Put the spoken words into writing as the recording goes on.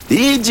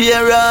DJ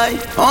Roy,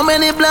 how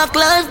many black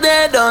lives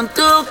they done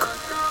took?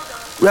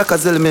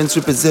 Records Elements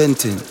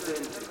representing.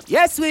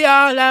 Yes, we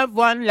all have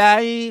one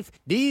life.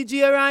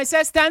 DJ Roy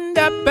says stand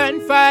up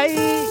and fight.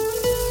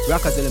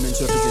 Records Elements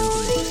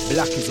representing.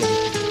 Black is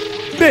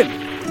everything. Bim.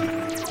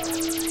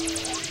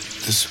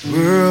 This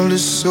world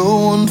is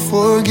so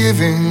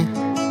unforgiving,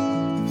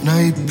 and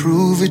I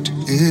prove it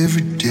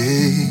every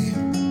day.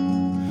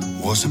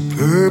 What's the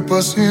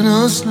purpose in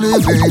us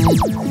living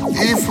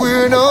if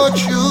we're not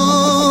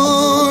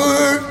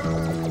sure?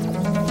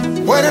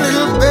 When a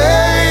little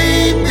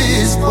baby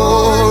is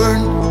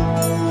born,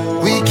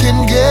 we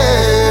can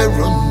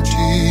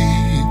guarantee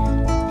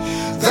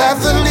that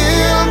the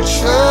little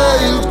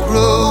child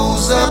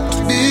grows up to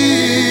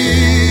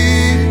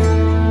be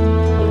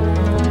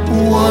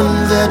one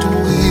that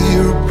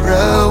we're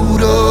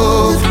proud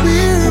of,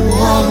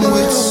 one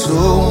with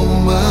so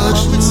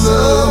much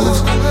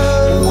love,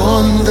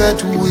 one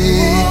that we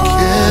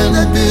can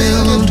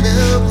build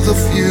the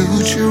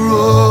future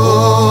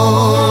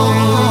on.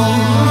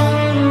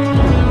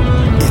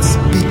 It's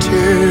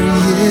bitter,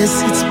 yes,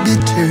 it's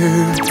bitter,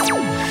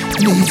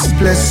 needs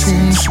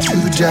blessings to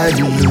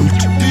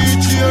dilute.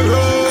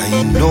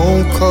 I know,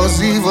 cause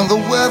even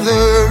the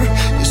weather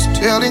is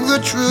telling the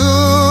truth.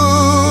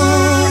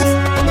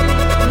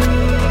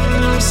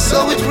 So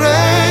it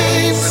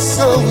rains,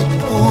 so it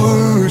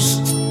pours,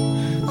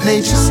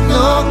 nature's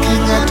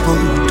knocking at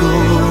our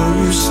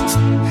doors.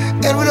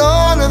 And with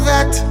all of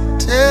that,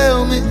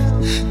 tell me,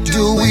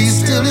 do we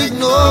still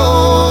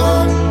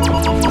ignore?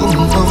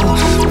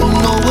 Oh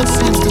no one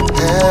seems to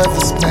have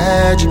this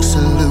magic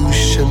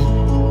solution,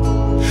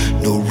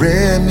 no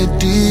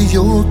remedy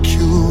or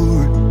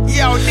cure.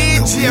 Yo,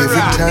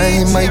 every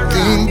time I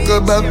think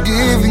about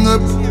giving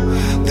up,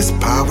 this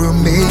power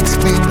makes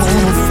me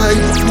wanna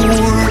fight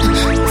more.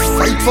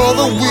 Fight for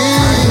the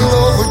will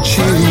over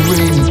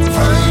children.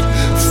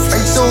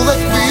 Fight so that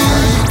we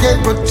can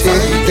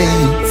protect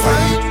them.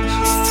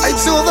 Fight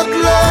so that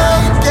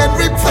love can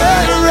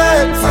repair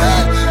it.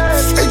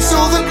 Fight so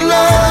that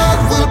love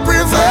will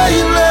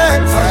prevail.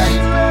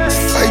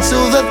 Fight so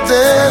that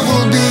there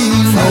will be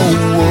no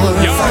war.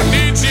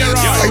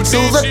 Fight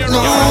so that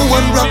no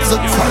one robs a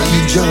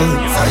cookie jar.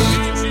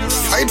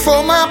 Fight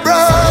for my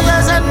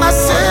brothers and my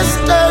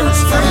sisters.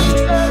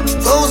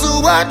 Those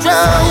who are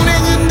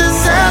drowning in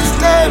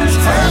disasters.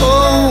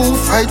 Oh,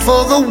 fight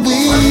for the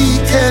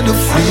weak and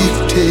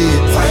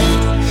afflicted.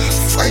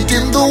 Fight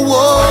in the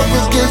war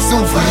against the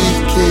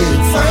wicked.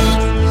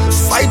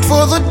 Fight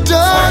for the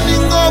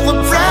dawning of a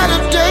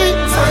brighter day.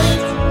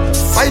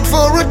 Fight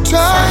for a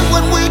time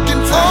when we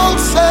can all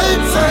say,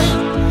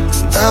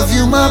 love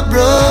you, my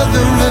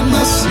brother and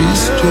my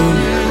sister.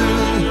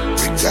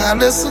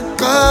 Regardless of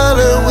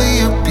color,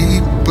 we are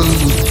people.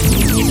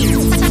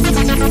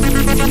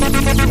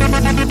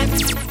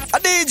 A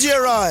DJ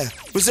Roy,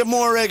 we say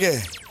more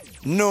reggae,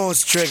 no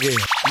striggy,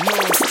 no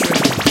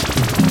striggy.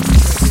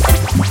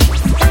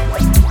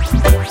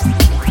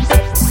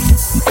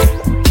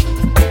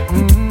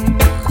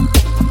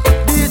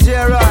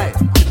 DJ Roy,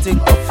 you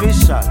think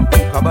official?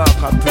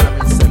 Kabaka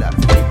Pyramid said that.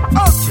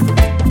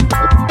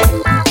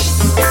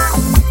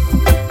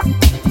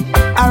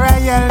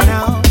 Alright, yeah,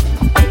 now.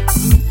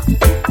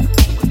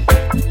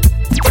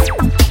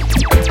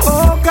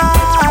 Oh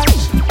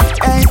gosh,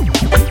 hey.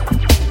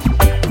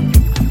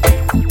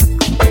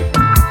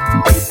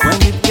 When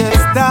it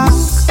gets dark,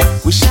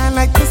 we shine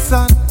like the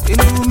sun,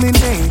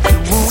 illuminate the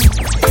moon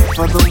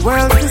for the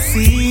world to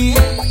see.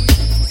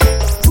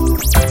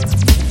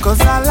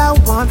 Cause all I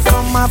want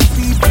from my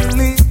people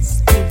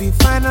is to be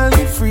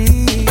finally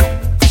free.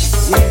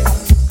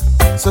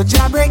 Yeah. So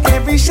Jah break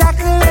every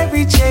shackle,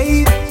 every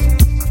chain,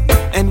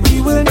 and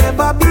we will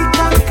never be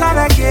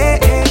conquered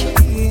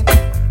again.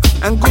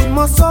 And good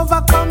must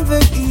overcome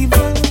the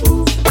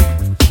evil.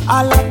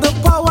 I love the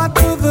power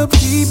to the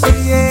people,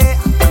 yeah.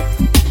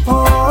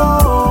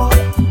 Oh,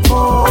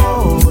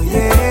 oh,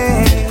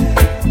 yeah.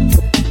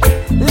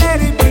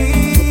 Let it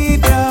be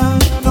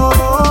done,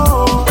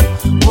 oh,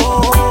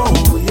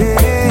 oh,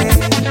 yeah.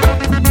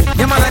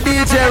 Yeah, man, a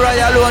DJ Roy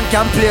alone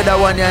can play that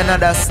one, yeah,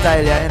 another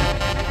style, yeah.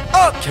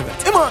 Oh, kill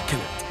it,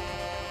 immaculate.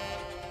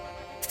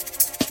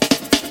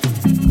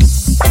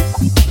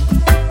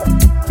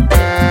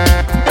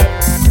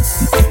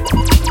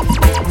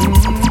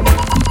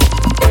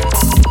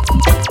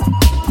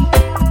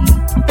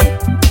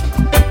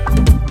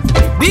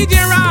 DJ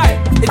Roy,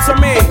 it's for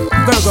me.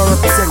 Gonna go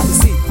represent the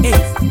C.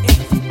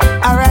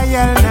 Alright,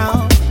 yeah,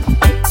 now.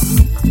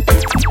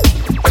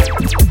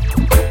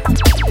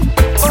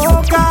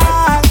 Oh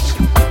gosh,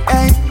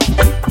 hey.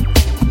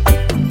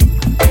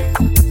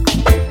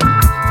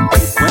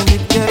 When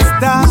it gets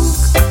dark,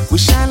 we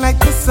shine like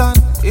the sun,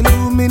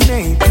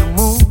 illuminate the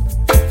moon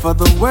for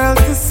the world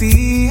to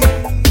see.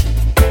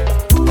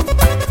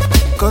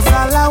 Cause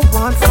all I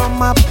want from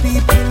my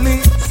people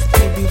is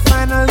to be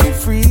finally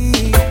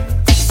free.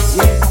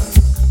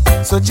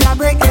 Yeah. So Jah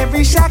break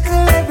every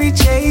shackle, every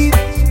chain,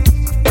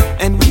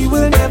 and we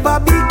will never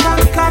be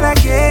conquered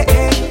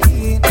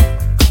again.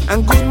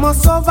 And good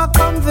must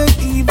overcome the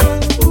evil.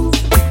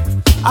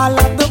 All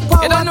of the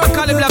power. You don't know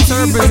Cali Blacks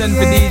represent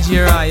for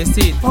DJ Rai, you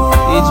see it?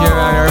 DJ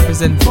Rai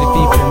represent for the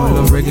people who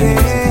love reggae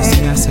music. You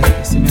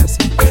see me, I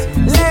say.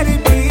 Let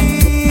it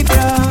be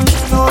done.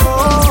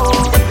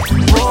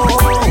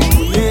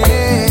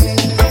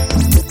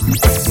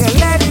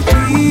 Let it be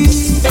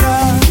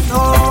done.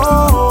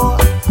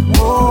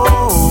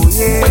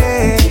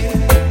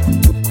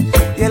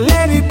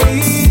 Let it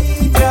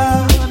be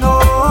done.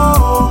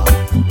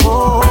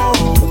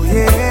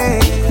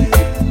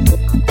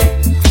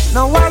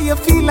 Now why you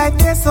feel like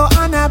you're so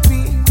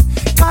unhappy?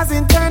 Cause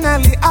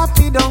internally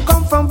happy don't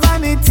come from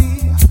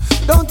vanity.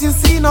 Don't you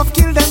see enough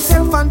kill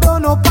themselves and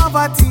don't know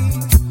poverty?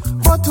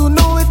 But to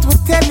know it will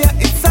tell you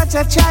it's such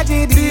a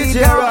tragedy.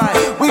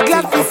 We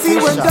glad to see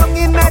when down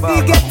in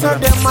the ghetto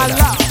them a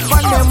laugh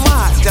on them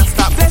march. Just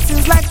stop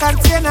blessings like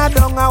antenna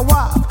down a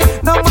walk.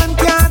 No man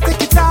can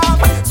take it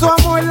off. So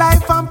more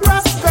life and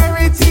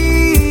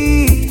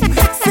prosperity.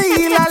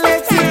 See la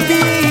let it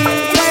be.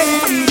 Let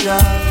it be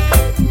done.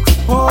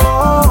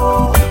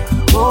 Oh,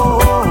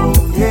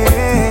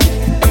 yeah.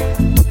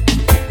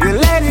 You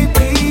let it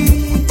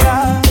be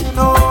done.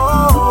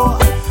 Oh,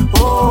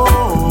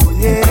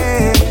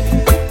 yeah.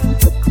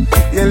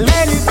 You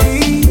let it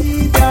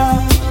be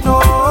done.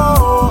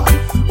 Oh,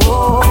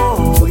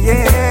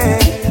 yeah.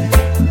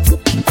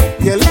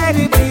 You let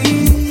it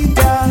be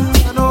done.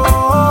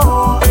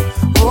 Oh,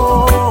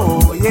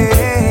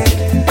 yeah.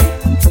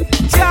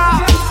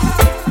 Ja.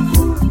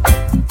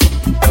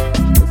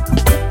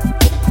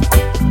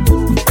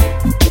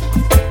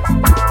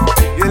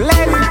 You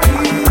let it be.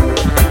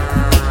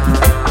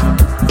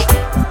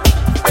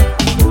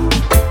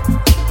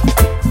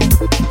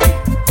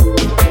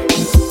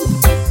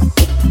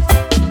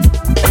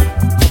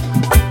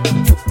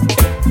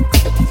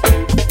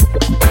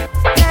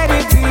 Let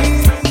it be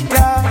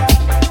done.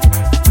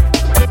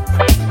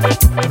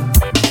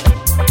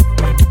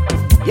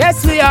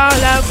 Yes, we all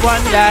have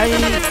one life.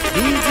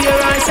 DJ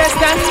Rai said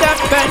stand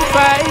up and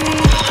fight.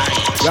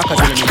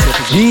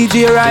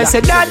 DJ Rai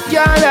said that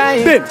you're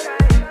right. Bim.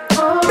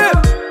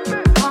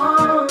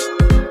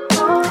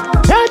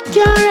 That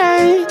you're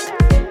right.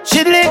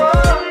 Shiddly.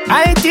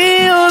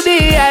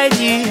 I-T-U-B-I-G.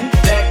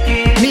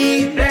 Me.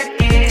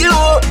 You.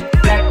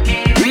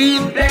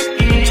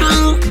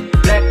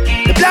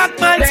 The black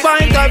man's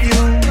point of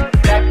view.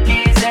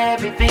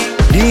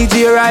 DJ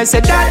Rai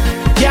said that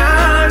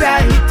you're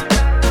right.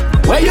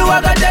 Where you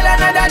are gonna tell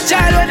another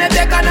child when you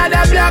take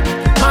another black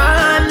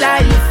man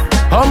life?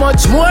 How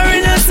much more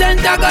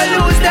innocent are gonna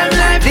lose them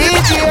life?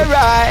 DJ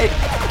Rai,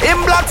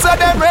 him black so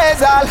them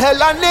raise all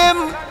hell on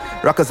him.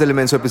 Rockers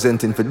Elements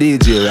representing for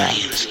DJ Rai.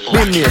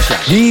 Bim Nation.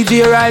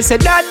 DJ Rai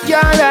said that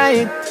you're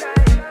right.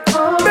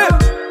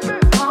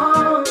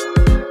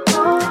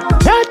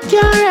 That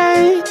you're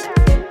right.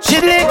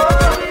 Shiddly.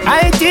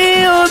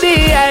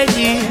 I-T-U-B-I-G.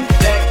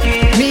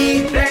 Me.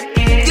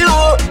 You.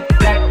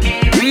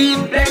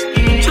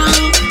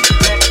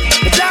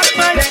 The black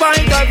man's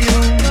point of view.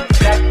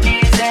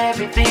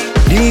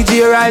 DJ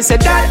Rai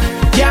said that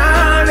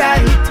you're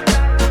right.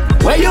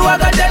 Where you are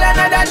gonna tell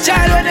another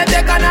child when you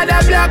take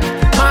another black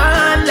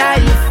man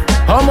life?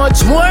 How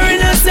much more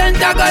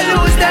innocent are gonna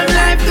lose them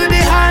life to the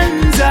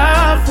hands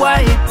of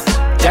white?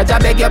 Judge, I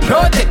beg you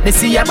protect me,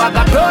 see a bag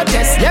of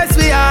protest. Yes,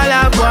 we all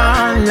have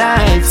one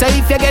life. So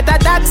if you get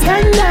attacked,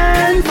 stand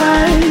and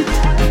fight.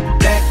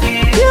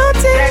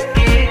 Beauty,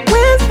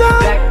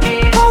 wisdom,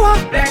 power,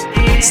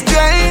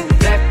 strength,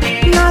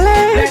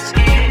 knowledge,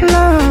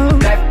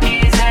 love.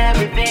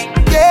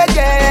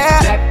 Yeah.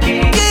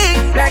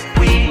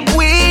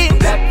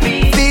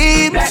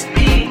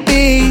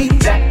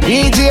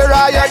 DJ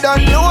Rai, you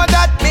don't know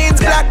that means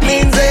black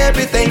means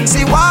everything.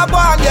 See what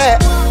one, yeah.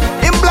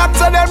 In black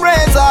so them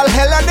raise all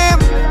hell on him.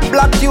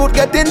 Black youth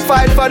getting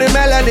fight for the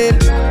melanin.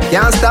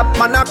 Can't stop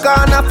man a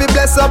corner fi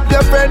bless up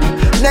your friend.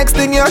 Next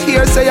thing you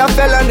hear say you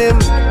fell on him.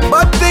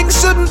 But things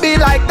shouldn't be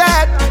like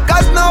that.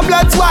 Cause no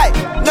blood's white,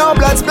 no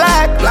blood's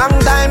black. Long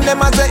time them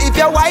a say if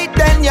you're white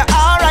then you're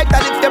alright.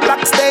 And if you're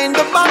black stay in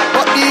the back.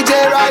 But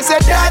DJ Rai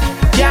said that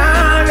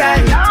you're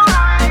right.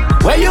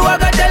 Where you are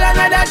gonna tell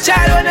another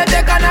child when you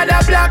take another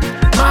black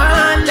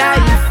man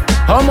life?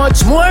 How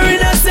much more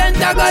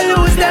innocent are gonna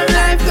lose them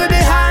life to the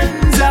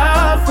hands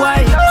of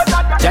white?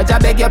 Judge, I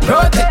beg you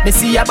protect me,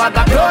 see a bag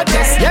of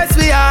protest. Yes,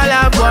 we all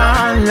have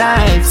one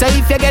life. So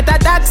if you get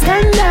attacked,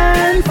 stand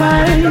and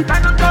fight.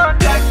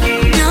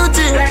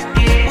 Beauty,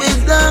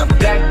 wisdom,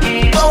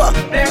 power,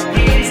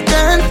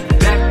 strength,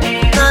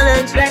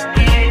 knowledge,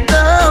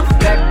 love,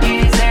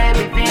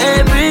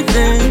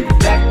 everything.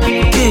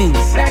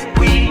 Kings,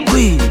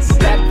 queens,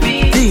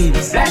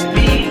 thieves.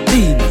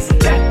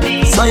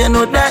 So you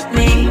know that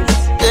means,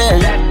 yeah.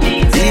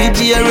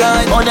 DJ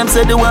Rai. All them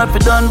say the work for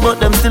done, but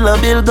them still a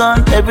bill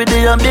gun. Every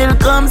day a bill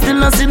come, still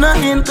not see no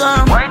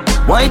income.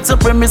 White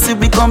supremacy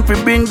we come to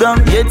bring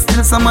down. Yet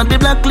still some of the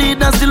black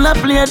leaders still a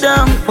play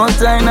down.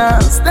 But I now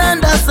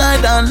stand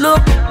aside and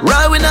look.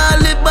 Right we not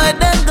live by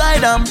them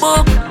guide and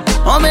book.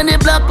 How many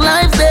black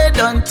lives they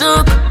done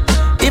took?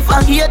 If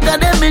I hear that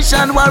the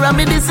mission, war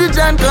me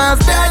decision, cause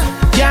that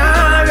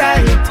you're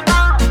right.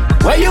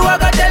 Where you are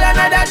gonna tell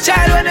another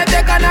child when you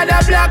take another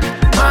black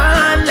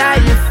man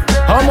life?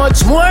 How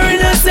much more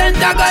innocent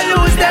I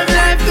gonna lose them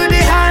life to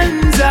the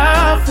hands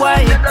of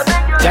white?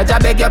 Judge, I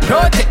beg you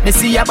protect me,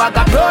 see a bag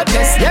of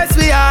protest. Yes,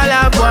 we all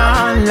have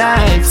one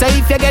life. So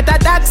if you get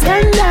attacked,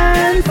 stand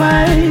and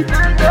fight.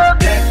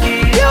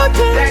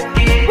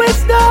 Beauty,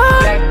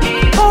 wisdom,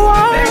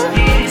 power,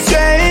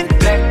 strength,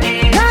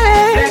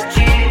 knowledge,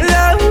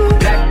 love.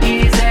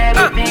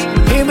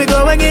 Here we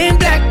go again,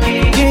 black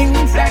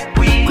kings,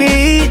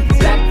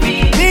 queens,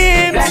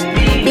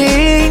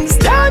 beings.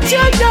 Don't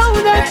you know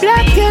that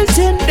black is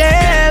in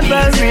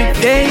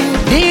everything?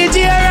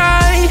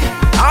 DJRI,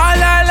 all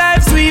our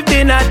lives we've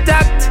been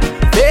attacked,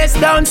 face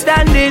down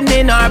standing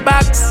in our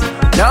backs.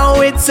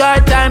 Now it's our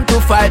time to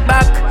fight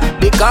back,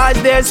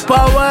 because there's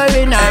power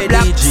in our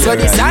black. So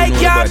the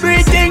psychiatric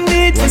breathing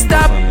needs to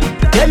stop.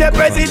 Tell your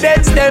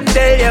presidents, them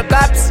tell your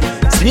cops.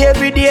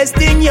 Slavery days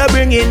thing you're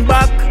bringing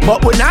back.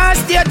 But when I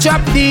stay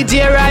trapped,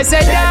 DJRI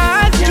said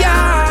that's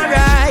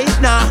right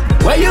now.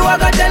 Where you are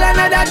gonna tell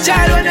another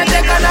child when you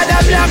take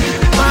another black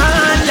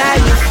man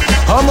life?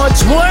 How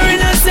much more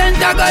innocent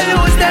I gonna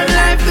lose them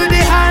life to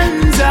the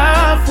hands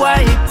of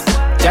white?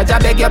 Judge, I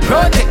beg you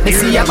protect me,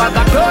 see a bag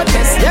of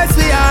protest. Yes,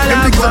 we all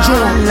have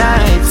one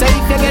life. So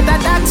if you get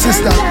attacked,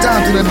 sister,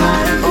 down to them now.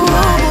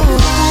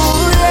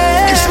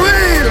 It's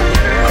real.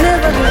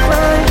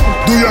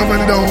 Do you have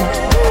any doubt?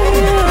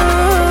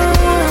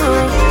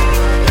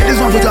 This is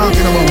what we're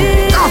talking about.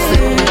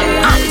 Nothing.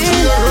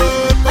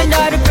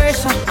 Under the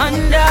pressure,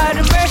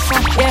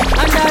 yeah,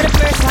 under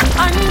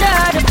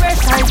the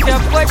pressure. If your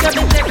watch up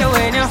and take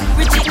away now,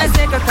 we cheat in a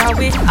second, cause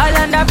we all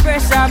under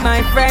pressure,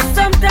 my friend.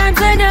 Sometimes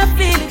when you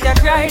feel it, you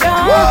cry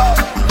down.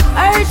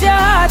 I hurt your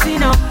heart, you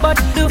know, but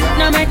do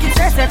not make it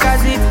stress,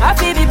 cause it I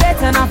feel be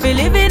better, not feel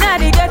living at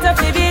the ghetto,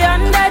 feel be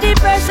under the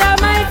pressure,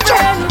 my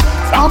friend.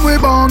 Some we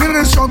born in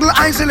the struggle,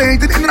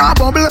 isolated in a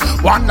bubble.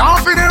 One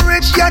half for the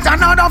rich, yet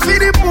another for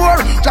the poor.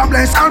 God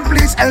bless and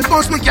please help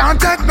us, we can't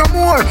take no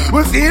more.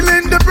 We're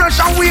feeling the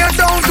pressure, we are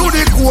down to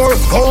the core.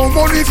 Oh,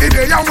 money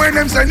today, and when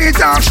them send it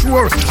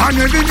offshore. And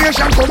every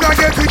nation come and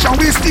get rich and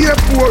we stay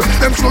poor.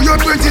 Them show you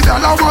 $20,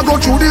 we go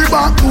through the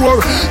back door.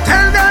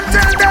 Tell them,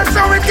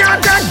 so we can't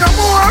take no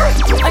more.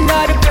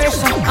 Under the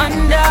pressure,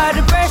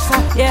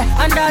 yeah,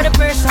 under the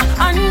pressure.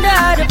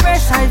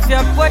 If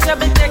your watch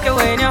up and take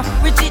away now,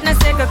 we cheat in a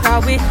second,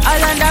 cause we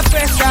all under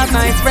pressure,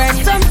 my friend.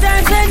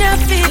 Sometimes when you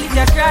feel it,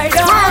 you cry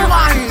down.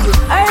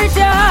 I hurt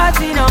your heart,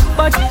 you know,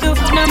 but do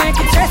not make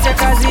it stress,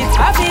 cause it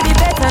I feel the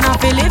better,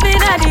 not feel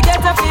living at the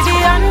ghetto, feel the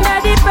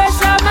under the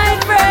pressure, my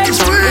friend.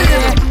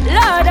 Yeah.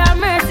 Lord have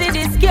mercy,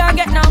 this can't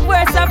get no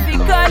worse. I feel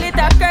call it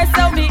a curse,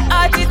 so me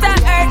heart it a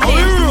hurt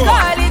it.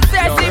 Call it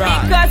thirsty,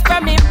 because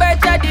from me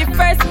birth to the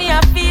first, me I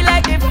feel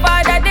like the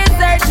father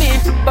desert me.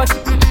 But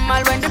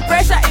all when the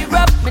pressure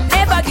erupt, me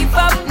never give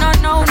up.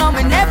 No,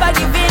 me never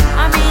give in.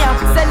 And me I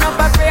send up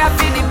a prayer,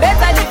 feel the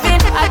better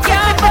living. I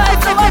can't fall,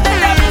 so I don't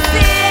let me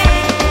see.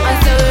 And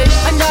so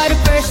under the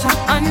pressure,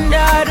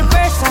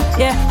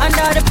 yeah,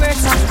 under the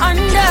pressure.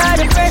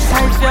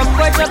 If your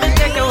watch up and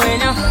take away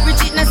now, we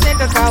cheat in a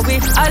second, cause we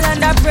all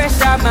under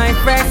pressure, my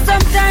friend.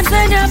 Sometimes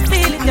when you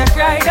feel it, you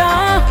cry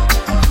down.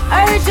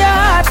 I hurt your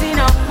heart, you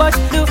know, but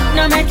do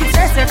not make it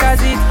stress,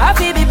 cause it I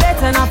feel be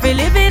better, not feel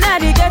living at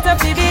the ghetto,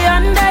 feel be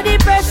under the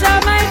pressure,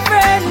 my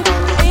friend.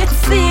 It's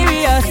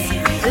serious,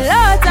 a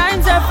lot of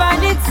times I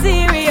find it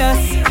serious.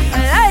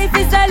 Life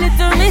is a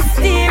little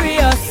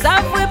mysterious.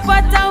 Up we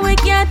pot and we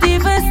can't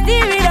even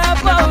steer it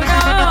up, oh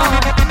no.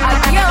 I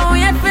can't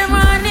wait for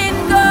morning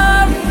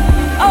come.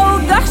 Oh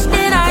gosh,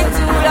 the night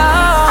too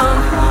long.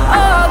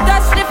 Oh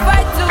gosh, the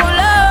fight too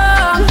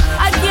long.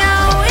 I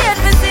can't wait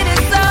to see the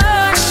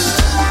sun.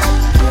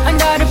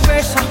 Under the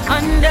pressure,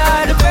 yeah,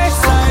 under the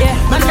pressure.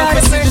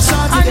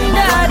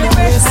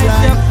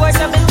 Your voice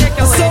up and take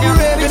away. So we're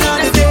raving on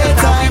the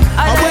daytime,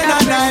 and when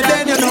at night,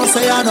 then you know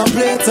say I don't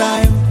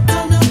playtime.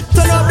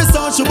 Turn up the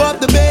sound, shoot up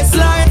the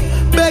bassline.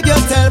 Beg you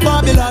tell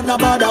Babylon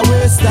about the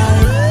waste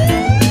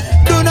time.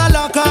 Do not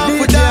lock off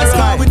with dance,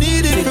 cause we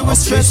need it for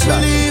stress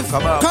relief.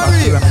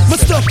 Kareem, me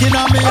stuck in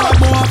a me heart,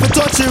 more for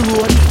touch the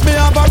road. Me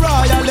have a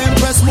Royal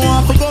Empress,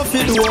 more for go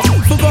for door.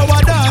 For go a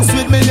dance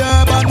with me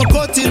herb and me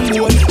cutting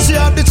board. She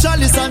have the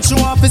chalice and she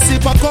want to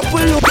sip a couple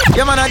look.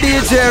 Yeah man, a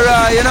DJ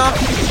Rai, you know.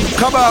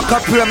 Kabaka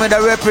Pyramid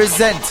I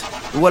represent.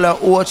 Well I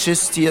watch you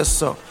stay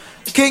so.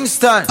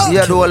 Kingston,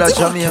 yeah, the whole of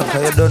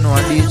Jamaica, you don't know a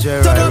DJ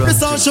Rai. Turn up the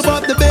sound, show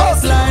up the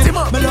bassline.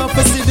 Me love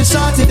to see the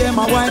shorty, them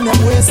a wine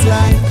them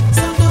waistline.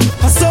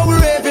 So we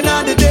raving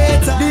on the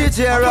daytime.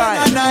 DJ Rai,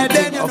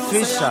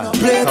 official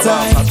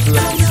playtime.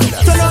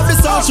 Turn up the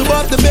sound, show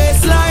up the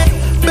bassline.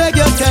 Beg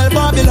you tell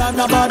Babylon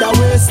about the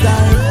waste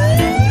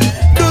time.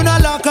 Do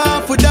not lock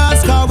off with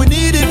dance, cause we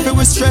need it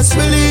for stress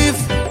relief.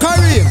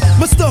 Kareem,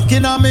 me stuck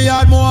in a me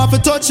yard, more for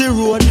touch the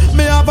road.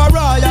 Me have a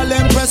Royal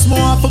Empress,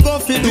 more for go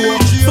for door.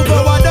 For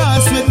go a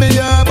dance with me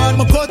herb and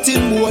me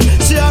cutting board.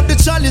 She have the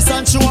chalice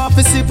and she want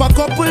to sip a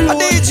couple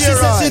load. She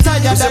said she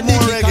tired of the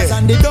niggas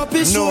and the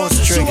dopey show.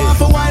 She want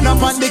to wind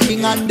up on the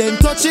king and then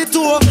touch it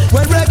too.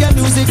 When reggae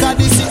music are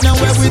the signal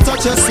where we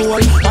touch your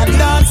soul. And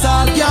dance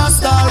all can't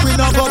start, we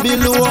no go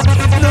below.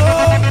 No,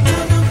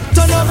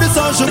 turn up the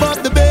sound, show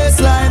up the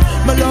bassline.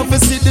 My love to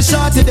see the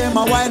shorty, them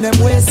a wine them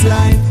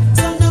waistline.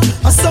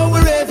 I saw we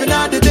raving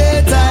at the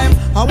daytime,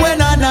 and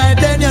when I night,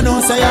 then you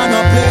know say I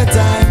no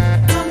playtime.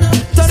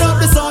 Turn up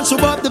the sound, show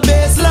up the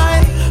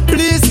bassline.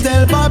 Please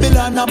tell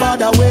Babylon about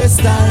the waste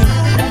time.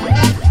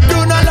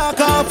 Do not lock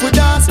off with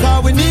dance,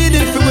 cause we need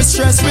it for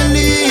stress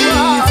relief.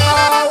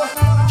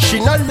 She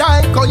not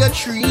like how you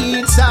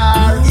treat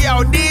her.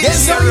 Yo,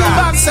 yes, you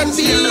box and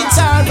beat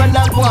her. Run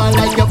up one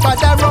like your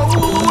father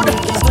road.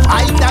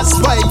 That's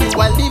why you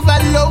will live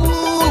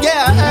alone.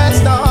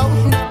 Yes, no.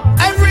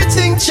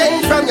 Everything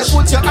changed from you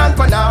put your hand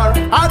on her.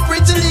 Her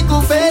pretty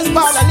little face,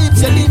 but her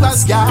lips, you leave a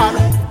scar.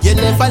 You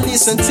never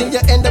listen till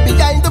you end up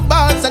behind the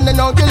bars, and then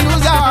now you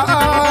lose her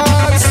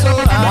heart. So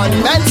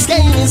one man's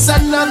gain is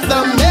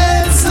another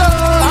man's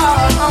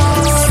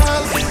loss.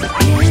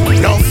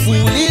 No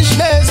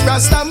foolishness,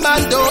 Rasta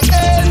man don't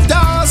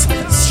endorse.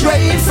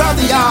 Straight from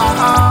the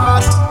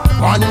heart.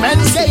 One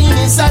man's gain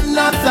is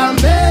another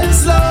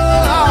man's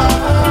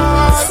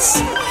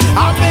loss.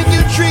 I beg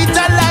you treat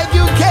her like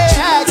you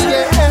can,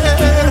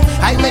 yeah.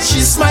 I make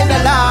she smile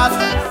and laugh.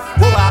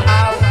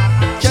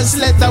 Wow. Just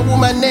let a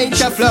woman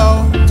nature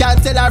flow.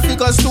 Can't tell her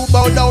figures to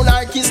bow down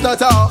or kiss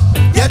not up.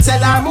 You tell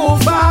her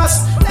move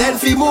fast, then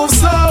she move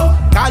slow.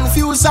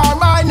 Confuse her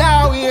mind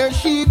now, here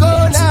she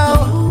go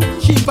now.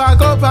 She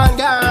pack up and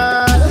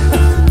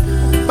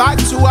gone back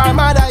to her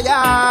mother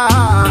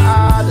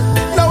yard.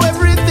 Now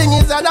everything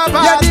is at a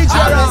past.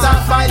 Always a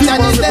fight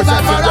and it's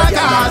never for a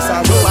cause.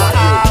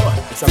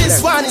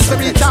 This one is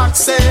very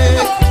toxic.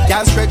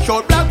 Can't stretch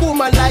out black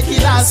woman like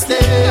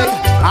elastic.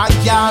 And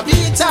can't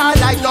beat her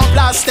like no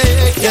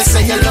plastic. You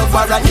say you love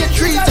her and you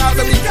treat her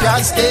very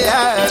plastic.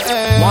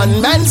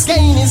 One man's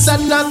gain is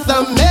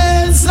another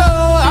man's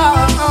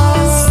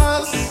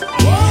loss.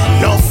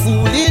 No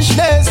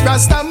foolishness,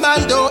 Rasta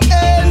man don't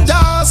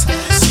endorse.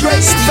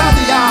 Straight from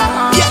the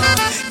heart.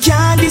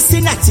 Can't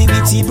listen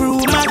activity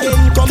broom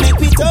again. Come make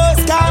with us,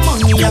 come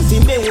money have to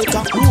make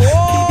up.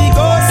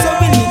 Because so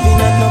we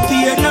living and no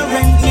fear, no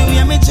rent. New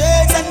year me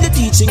jets and the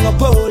teaching of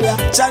Polia.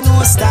 Jah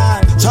no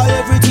star, try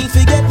everything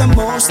forget the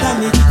most of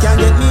me. Can't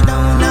get me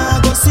down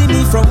now, go see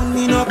me from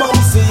me no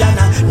bouncy.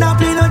 And now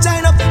play no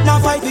join up, now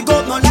fight we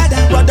go no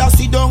ladder. Brother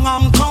sit down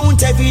and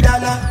count every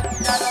dollar.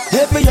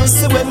 Every year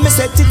when me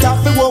set it up,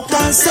 we walk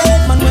and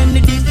save. Man when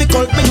the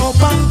difficult me up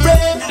and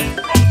pray.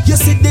 You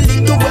see the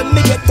little when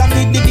me get to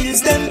feed the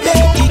bills them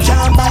pay. He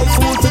can't buy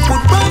food to put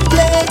on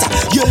plate.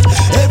 Yeah,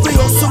 every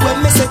hustle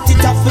when me set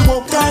it up, we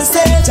walk and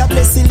say. Jah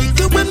bless the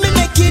little when me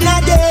make in a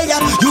day.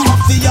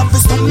 You have to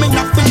stop me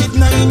not feel it,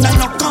 no in and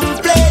no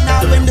complain.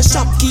 Now when the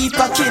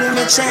shopkeeper kill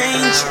me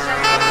change.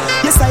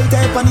 Yes, I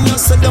type on you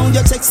so down,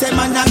 you check say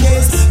man a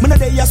guess. Me no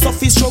day a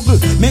suffer struggle,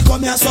 me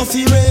come here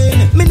suffer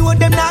rain. Me know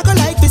them not go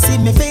like to see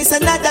me face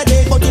another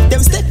day. But if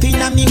them step in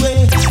on me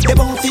way, they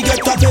won't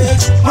forget to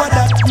page. What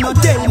that no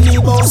tell me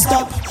about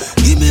stop.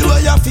 Give me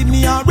where you feel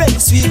me and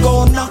race we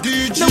go now.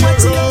 No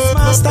matter your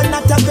master,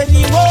 not a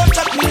penny won't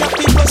cut me up.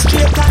 People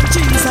straight and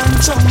cheese and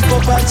jump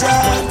up a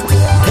jar.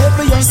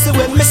 Every year see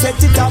when me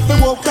set it up, we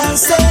walk and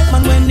say.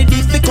 Man when the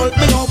difficult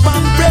me up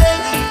and pray.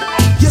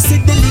 You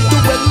see the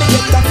little when me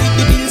get to feed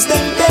the bills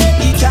them pay.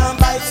 He can't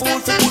buy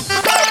food for good.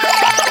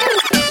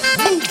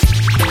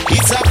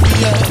 It's up for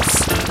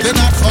us, they're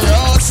not for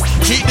us.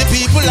 Treat the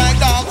people like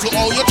dogs to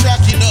all your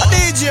tracking up.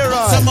 DJ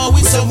Roy, somehow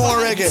we some more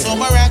reggae, some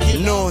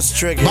miraculous. No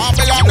trigger.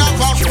 Babylon up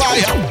on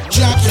fire,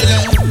 Dracula.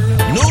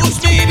 News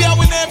media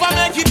will never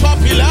make it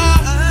popular.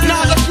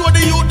 Now go show the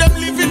youth them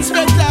living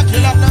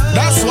spectacular.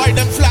 That's why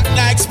them flat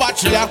like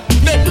spatula.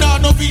 Them now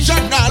no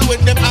vision all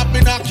when them have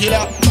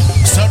binocular.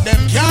 So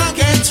them can't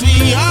get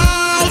me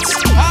out.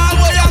 All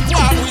way I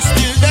go, we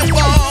still them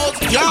out.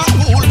 Can't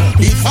cool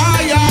the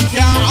fire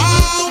can't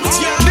out.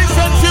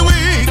 Different for we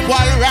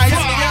equal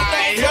rights.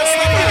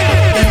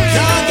 Them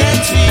can't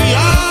get me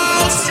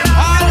out.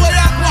 All way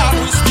I go,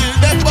 we still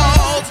them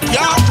out.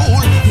 Can't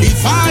cool the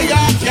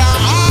fire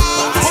can't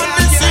out. Put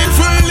the same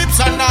for lips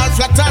and all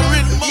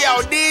flattering.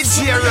 Yo,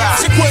 DJ Rock.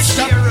 The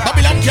question,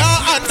 Babylon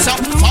can't answer.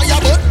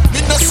 Fire but me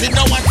no see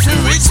no one to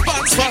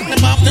response. From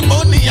them have the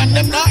money and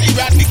them not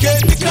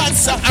eradicate the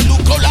cancer. And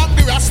look how long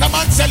the Rasta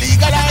man say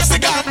legalize the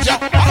ganja.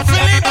 I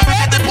feel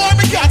liberate the poor,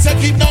 me can't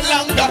take it no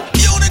longer.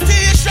 Unity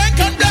is strength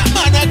and black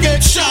man I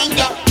get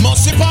stronger.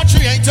 Must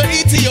repatriate to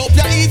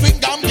Ethiopia, even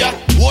Gambia.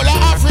 Whole of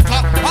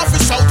Africa,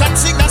 Africa South and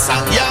sing a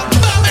song, yeah.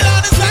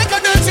 Babylon is like a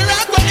dirty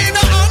rock, but in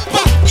a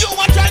hamper. You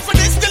want try for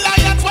this, the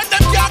lions when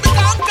them can't be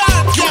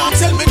conquered. Can't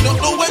tell me no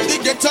when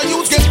they get to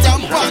use get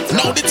rampant.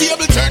 Now the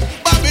table turn,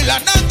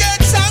 Babylon and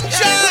get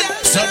sanctioned.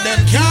 So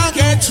them can't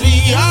get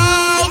me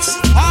out.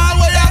 All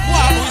way up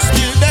while we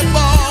still them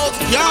out.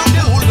 Can't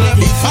hold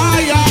the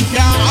fire,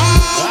 can't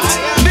out.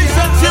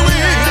 Different to we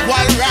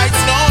equal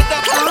rights, no.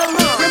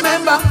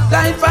 Remember,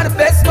 life are the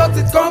best, but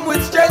it come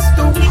with stress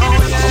too. Oh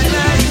yeah,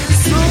 yeah.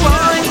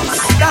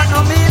 That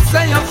no mean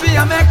say you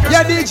feel make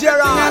yeah, DJ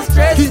Rock.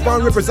 Stress Keep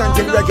on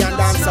representing reggae and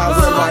dancehall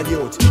worldwide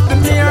youth. The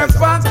mere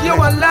fact you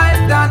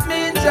alive, that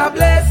means God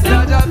bless you.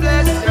 God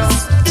bless you.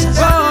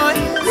 Boy,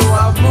 you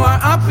have more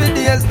happy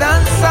days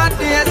than sad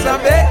days, I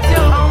bet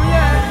you.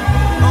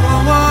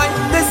 Oh boy,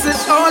 this is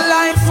all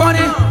life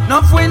funny.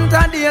 Enough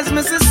winter days,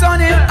 Mrs.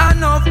 Sunny.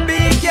 Enough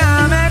big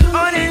can make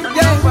honey.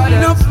 Yeah,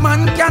 enough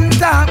man can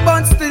talk,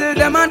 but still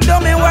them a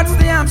dummy. What's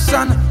the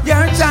option?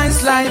 Your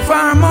choice, life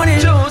or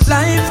money.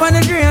 Life are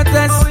the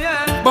greatest,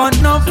 but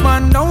enough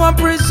man don't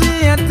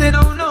appreciate it.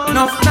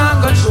 Enough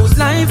now go choose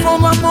life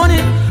over money.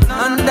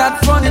 And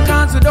that funny,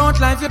 cause without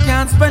life you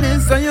can't spend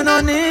it, so you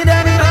don't need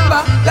any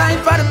number.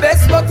 Life are the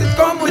best, but it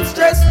come with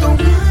stress too.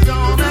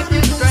 Don't make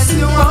it stress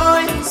you,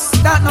 boy.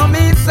 That no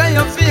mean say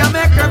you fear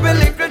make every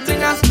little thing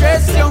and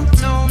stress you.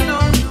 No,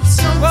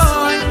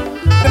 boy.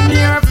 The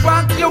mere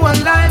fact you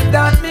alive,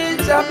 that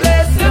means God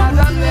bless you.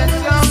 God bless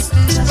you,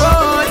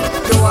 boy.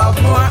 You have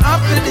more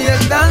happy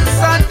days than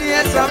sad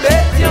days, I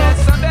bet you.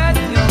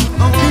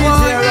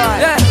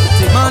 Yeah.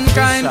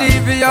 Mankind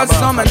devious,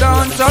 some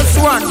don't just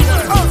one.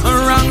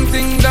 Wrong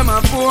thing, them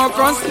a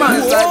focus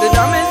pants. Like the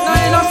damage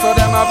nine up, so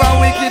them have a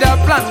wicked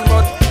plan.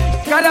 But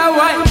God a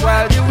wipe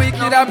while the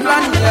wicked a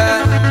plan,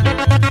 yeah.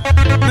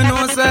 Me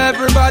know say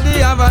everybody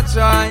have a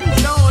choice.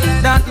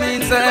 That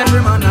means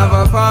every man have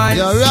a voice.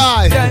 You're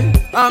right. Yeah,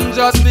 I'm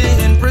just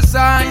being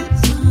precise.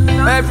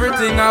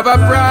 Everything have a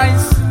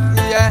price,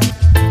 yeah.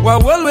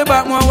 Well, we'll be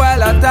back more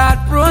while at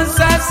that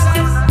process.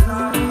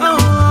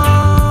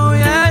 Oh,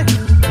 yeah.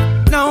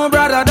 No,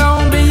 brother,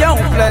 don't be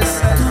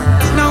hopeless.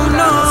 No,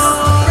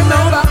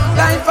 remember,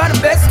 life are the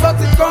best, but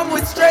it come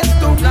with stress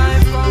too.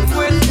 Life come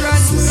with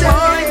stress,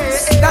 boy.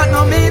 That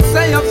no mean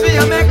say you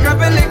feel make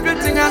every little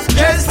thing as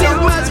stress. You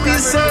must be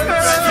served.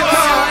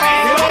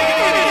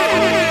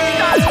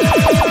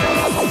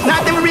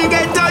 Not every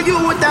ghetto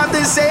youth have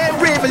the same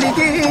privilege.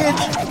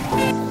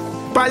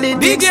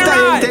 Politics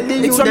time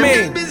telling you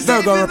that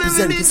Virgo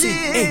represent the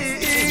city.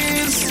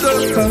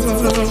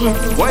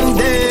 One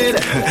day,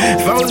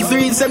 found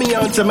 3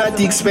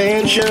 semi-automatic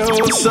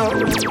special. So,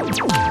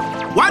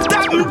 what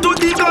happened to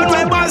the gun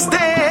we bust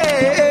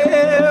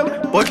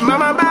them? But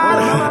mama bad,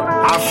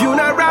 a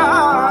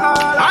funeral.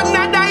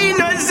 Another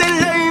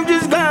innocent life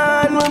just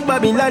gone. When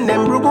Babylon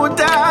them broke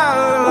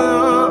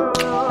down.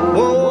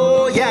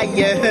 Oh yeah,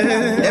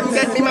 them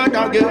get me mad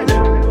again.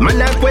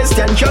 Man, I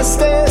question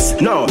justice.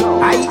 No,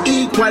 I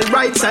equal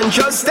rights and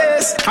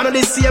justice. I know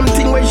the same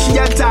thing when she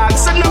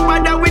attacks. So no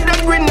matter with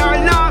the green or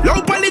not.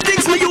 No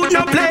politics, me youth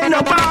no play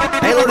no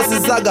part. Hey, this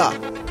is Zaga,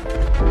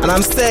 and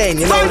I'm saying,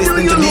 you know,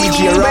 listening to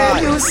DJ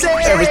Ryan,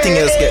 everything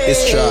else get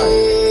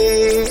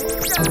destroyed.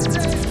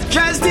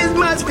 Justice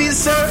must be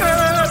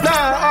served.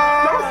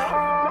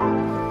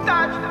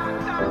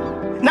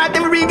 Not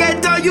every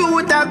ghetto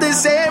youth have the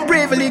same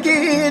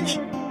privilege.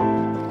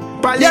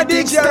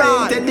 Politics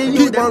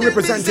keep on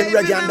representing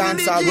reggae and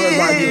dancehall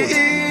worldwide youth.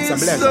 It's a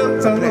blessing,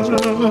 it's a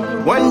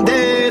pleasure. One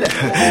day,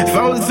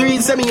 found 3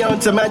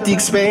 semi-automatic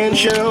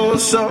special.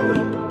 So,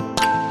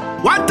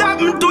 what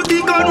happened to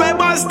the gun we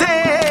bust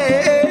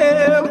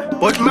them?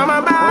 But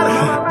mama bad,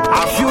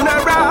 a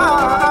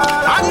funeral.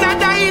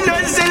 Another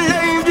innocent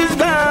life just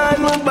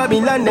gone. When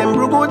Babylon them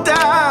broke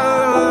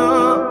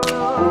down.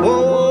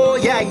 Oh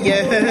yeah,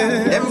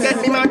 them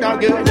get me mad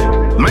again.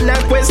 Man,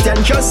 I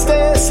question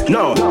justice.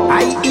 No,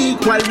 I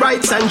equal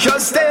rights and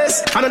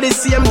justice. I know the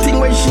same thing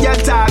when she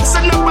attacks.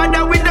 So no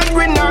matter with the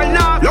green or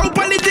not. No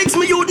politics,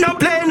 me youth no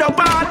play no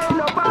part.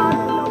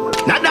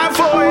 Not that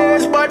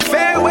force, but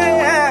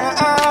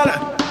farewell.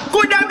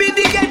 Could I be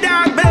the head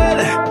dog bell?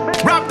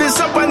 Wrap this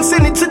up and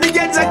send it to the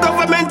heads of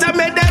government and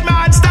make them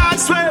heart start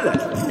swell.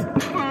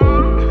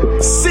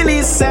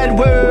 Silly sad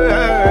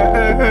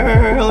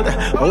world.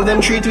 How them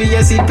treat me,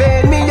 yes, it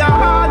paid me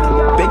hard.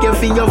 Beg you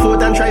for your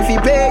vote and try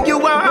to pay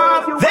you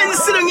off. Then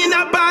sitting in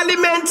a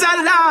parliament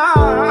and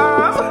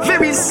laugh.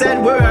 Very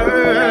sad world.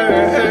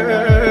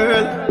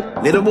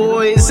 Little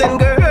boys and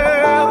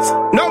girls,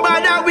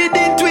 nobody with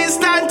it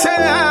twist and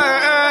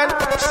turn.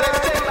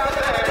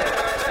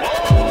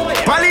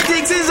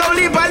 Politics is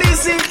only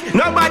policy.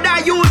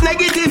 Nobody use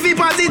negativity,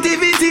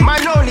 positivity.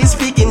 Man only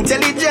speak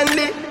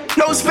intelligently.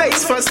 No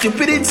space for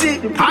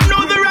stupidity. I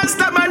know the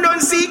Rasta man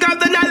don't seek out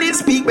the knowledge,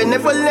 speak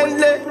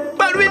benevolently.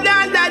 But with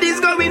all that is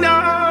going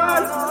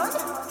on,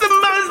 the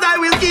Most High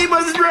will keep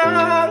us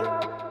strong.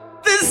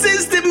 The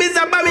system is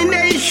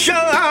abomination.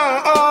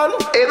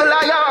 Evil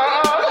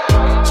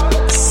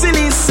lion.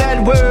 Silly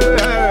sad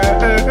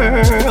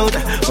world.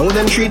 How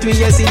them treat me,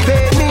 yes, it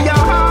paid me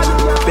hard.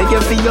 Beg you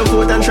for your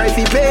vote and try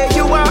to pay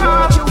you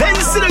off. Then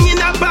sitting in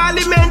a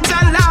parliament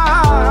and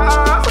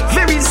laugh.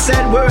 Very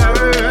sad world.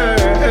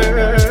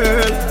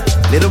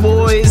 Little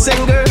boys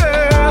and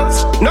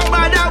girls,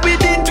 nobody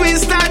with it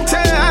twist and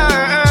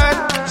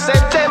turn.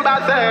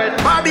 September 3rd,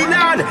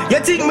 Babylon, you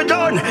think me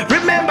done?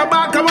 Remember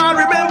Bakawan,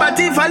 remember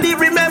Tiffany,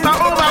 remember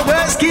over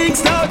West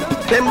Kingston.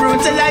 Them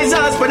brutalize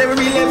us for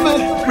every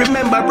level.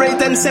 Remember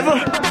Brighton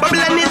 7.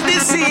 Babylon is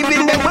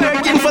deceiving, them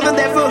working for the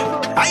devil.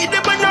 I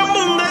never know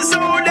Munga, so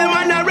them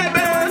on a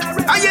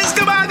rebel. I used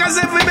to bag as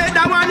if we made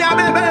that one, yeah,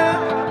 baby.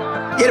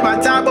 You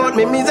matter about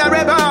me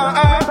miserable.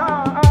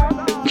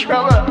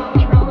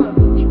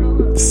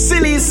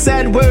 Silly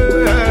sad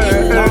world.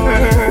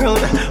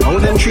 How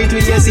them treat me,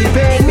 yes, it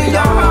paid me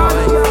out.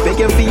 Beg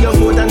you for your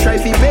foot and try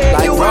to pay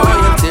like you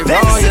out.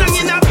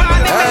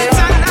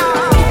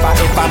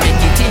 If I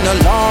make it in a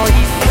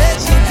life,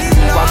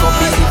 I gon'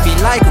 be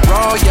living like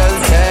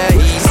royalty.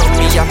 So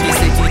me happy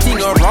say the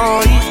thing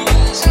alright.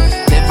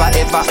 Never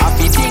ever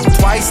happy think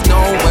twice, no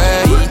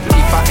way.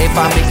 If I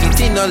ever make it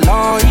in a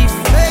life,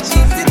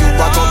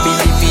 I gon' be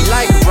living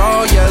like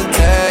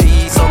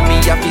royalty. So me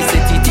happy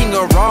say the thing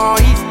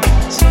alright.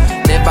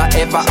 Never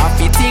ever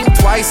happy think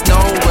twice, no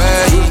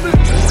way.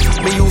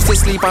 Me used to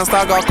sleep on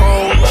Stagger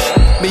Coach.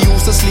 Me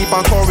used to sleep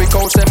on Corey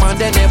Coach. Them and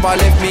they never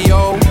left me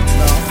out.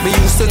 Me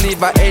used to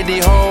live at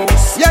Eddie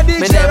House.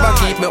 Me never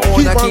keep me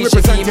own a key.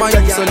 She keep my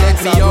used to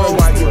let me out.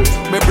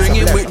 Me bring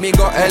him with me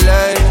go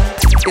LA.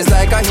 It's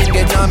like I him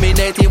get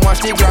nominated. Watch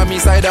the Grammy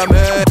side of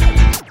me.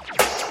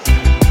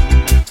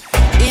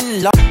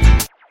 In love.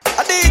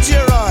 A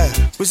DJ Roy.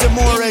 We say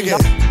more reggae.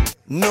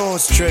 No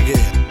striggy.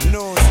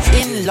 No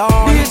striggy. In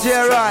love.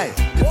 DJ Roy.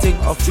 The thing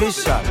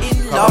official.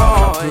 In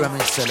love.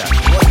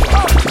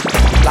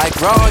 Like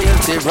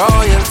royalty,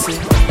 royalty.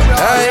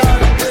 Hey.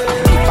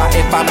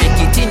 If I make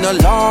it in a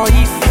life,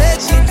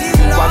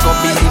 I gon'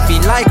 be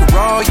living like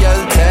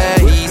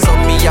royalty. So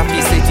me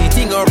happy say the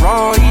thing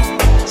alright.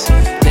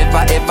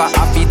 Never ever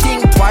happy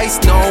think twice,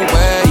 no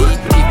way.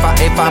 If I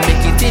ever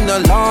make it in a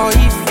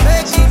life,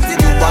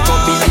 I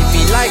gon' be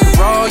living like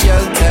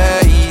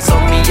royalty. So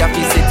me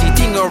happy say the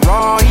thing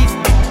alright.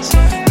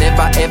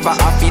 Never ever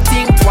happy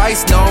think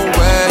twice, no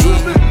way.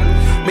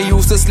 Me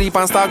used to sleep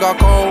on Stagger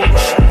Coach.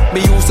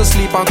 Me used to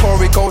sleep on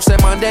Corey Coach.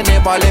 Them and they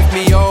never left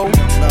me out.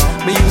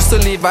 Me used to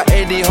live at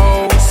Eddie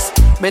House.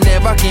 Me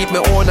never keep me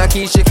own a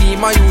key. She keep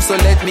my used to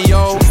let me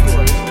out.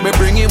 Me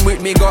bring him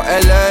with me go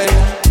LA.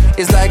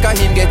 It's like a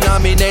him get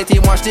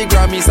nominated. Watch the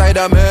Grammy side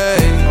of me.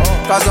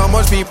 Cause how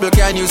much people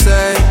can you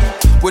say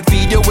would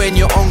feed you when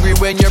you're hungry,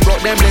 when you're broke,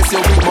 them bless you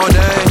with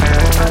money.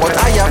 But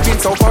I have been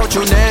so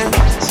fortunate,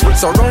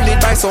 surrounded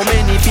by so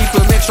many people,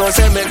 make sure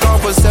say me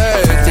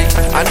compensating.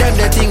 And them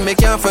the thing me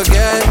can't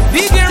forget.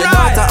 DJ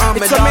Roy,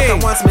 it's a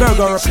me,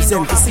 Burger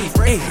represent the sea.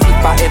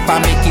 If I ever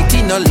make it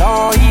in a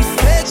life,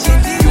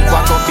 you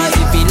are gonna be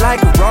living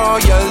like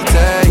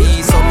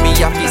royalty. So me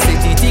happy say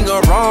the thing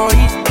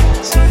alright.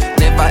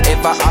 Never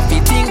ever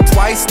happy think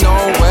twice, no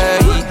way.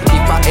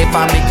 If I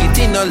ever make it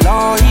in a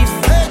life,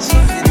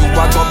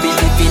 I gon' be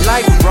living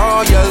like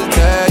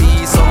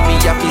royalty. So me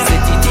happy say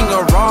the thing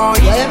alright.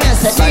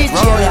 Like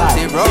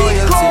royalty,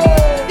 royalty.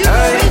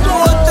 Hey.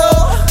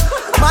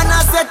 Man,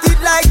 I set it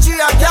like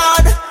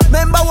G-A-card.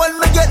 Remember when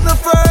me get me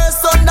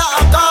first under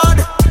a card.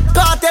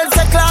 Cartel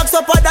say clocks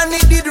up and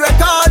it did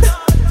record.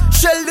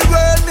 Shell the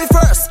world me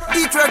first,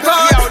 eat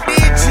record. Yo,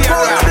 DJ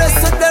God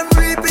bless them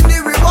reaping the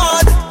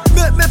reward.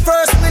 Make me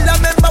first meal, I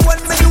remember when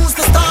me used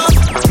to start.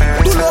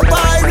 Pull up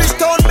Irish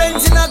town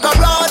Benz in a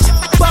garage.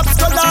 Box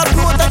color,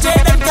 protege,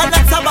 them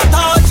cannot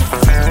sabotage.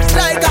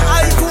 Like a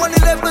iPhone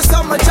 11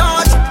 summer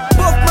charge.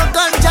 Buff my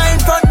ganja in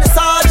front the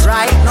sarge.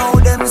 Right now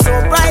them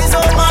surprise,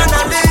 oh man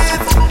I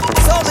live.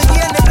 So me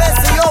gain the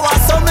best of you,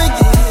 so me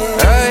give.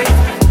 Hey,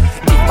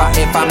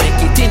 if I make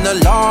it in a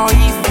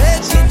life,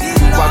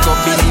 I gon'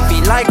 be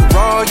living like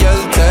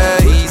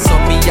royalty. So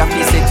me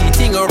happy say the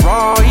thing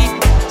alright.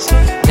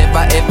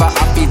 Never ever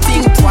happy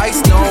think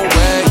twice, no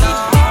way.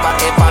 If I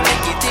ever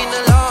make it in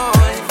a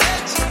life,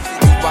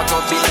 I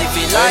gon' be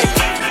living like.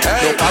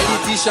 No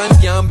politician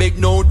can't beg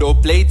no dough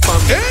plate from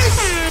me.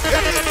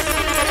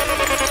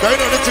 I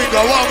know the thing, I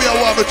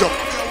want me to.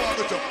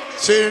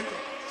 See?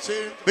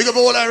 Big up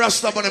all that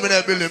Rasta on them in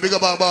that building. Big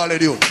up our ball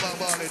of you.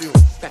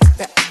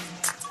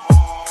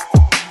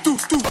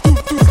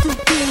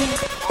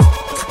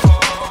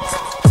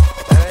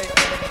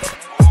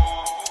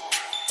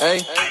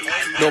 Hey,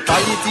 no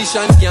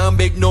politician can't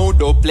beg no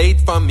dough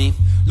plate from me.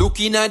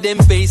 Looking at them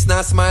face,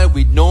 not smile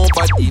with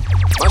nobody.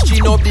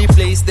 Mashing up the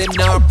place, them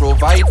not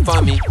provide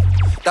for me.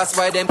 That's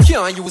why them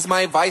can't use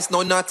my voice,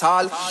 none at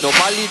all. No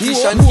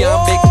politician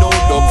can't beg no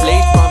dough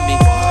plate from me.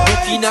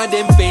 Looking at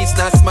them face,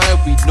 not smile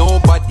with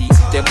nobody.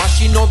 Them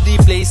mashing up the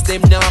place,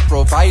 them not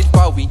provide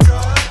for we.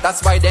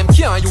 That's why them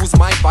can't use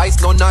my voice,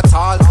 none at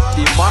all.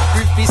 The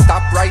mockery fi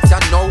stop right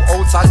and now,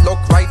 out of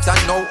luck right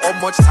and now. How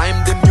much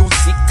time the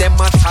music them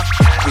attack?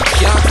 We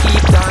can't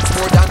keep dance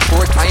more than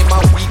 4 times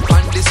a week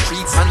on the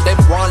streets, and them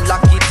want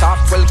lock it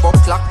off 12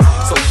 o'clock.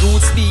 So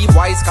youths be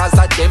wise, cause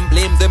of them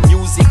blame the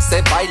music.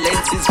 Say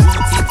violence is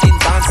rooted in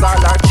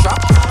dancehall or trap.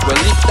 Well,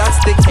 if that's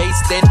the case,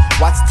 then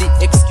what's the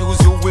excuse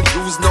you will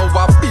use? Now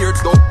a beard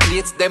dog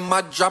plates them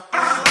a drop.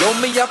 Yo,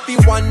 me happy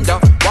wonder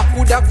what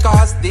could have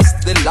caused this.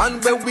 The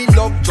land where we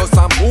love just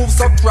a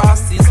moves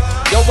across this.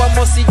 Yo, I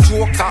must see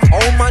joker,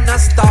 how man a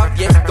stop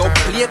yet. Don't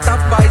plate a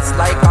vice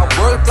like a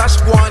world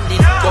clash warning.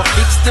 Go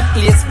fix the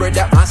place,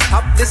 brother, and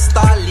stop the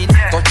stalling.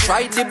 Go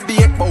try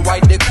debate, but why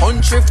the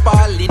country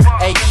falling?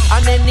 Hey,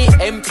 and any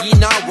MP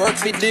now work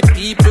with the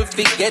people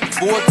to get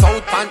votes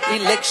out on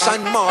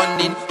election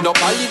morning. No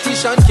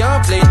politician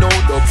can play no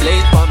play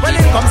for me. When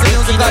it comes to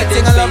music, I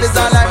think I love is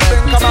all I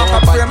bring. Come on,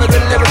 up here, me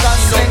with lyrics and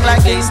sing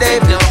like King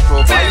David.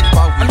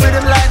 And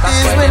rhythm like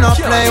this, we not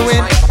play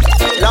with.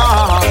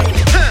 Lord,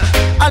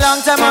 a long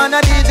time on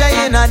a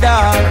DJ in a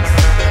dance.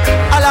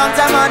 A long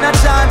time on a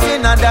chant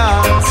in a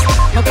dance.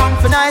 Me come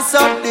for nice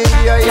up the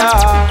area.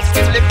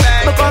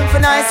 Me come for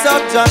nice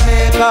up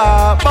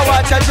Jamaica. But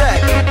watch a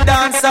dread.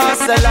 Dance off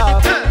sell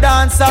off.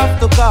 Dance off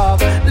to cock.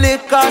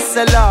 Liquor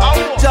sell off.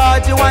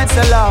 Georgie wine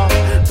sell off.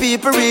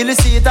 People really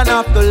see it and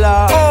have to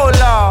laugh. Oh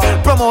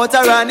Lord.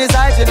 Promoter and his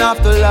eyes and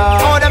have to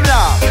laugh. Oh them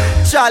laugh.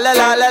 Cha la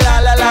la la la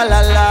la la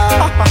la la.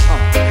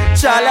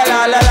 Cha la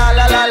la la la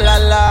la la la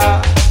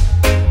la.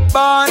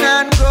 Born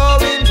and grow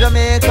in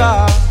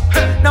Jamaica.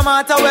 No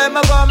matter where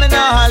me go, me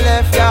nah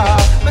left ya.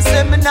 Me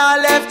say me nah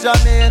left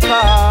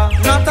Jamaica.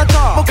 Not at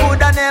all. Me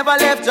coulda never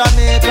left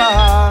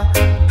Jamaica.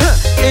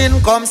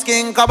 In comes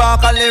King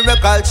Kabaka,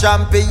 lyrical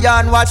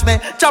champion. Watch me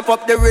chop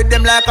up the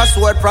rhythm like a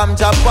sword from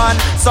Japan.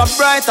 So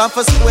bright and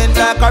for squint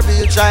like a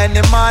real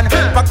Chinese man.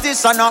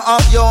 Practitioner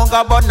of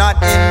yoga but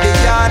not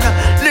Indian.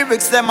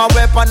 Lyrics them a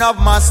weapon of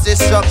mass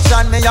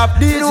destruction. Me have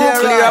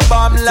nuclear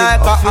bomb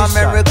like a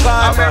American.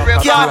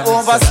 Can't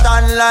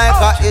overstand like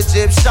a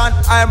Egyptian.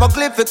 I'm a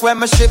glyphic when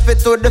me shift it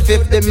to the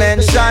fifth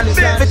dimension.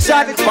 Fi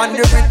chat on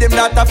the rhythm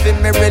that a fit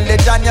me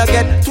religion. You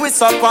get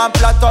twist up and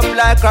flat up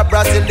like a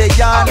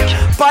Brazilian.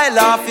 Pile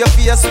off your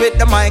face with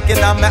the mic in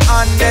my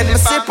hand. Then me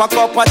sip a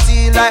cup of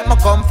tea like me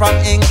come from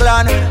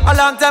England. A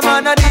long time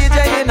on a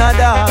DJ in a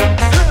dance.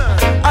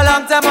 A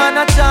long time on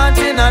a chant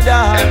in a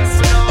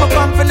dance. Me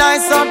come for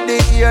nice up the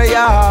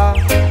area.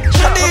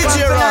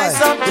 DJ Rai,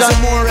 this is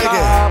more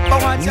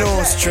reggae.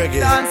 No striggy.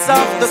 Dance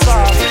off the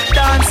car,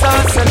 dance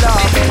on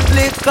salon,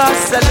 liquor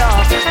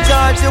salon,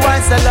 Georgie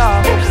wine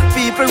salon.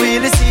 People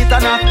really see it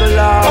and have to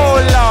laugh. Oh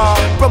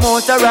Lord,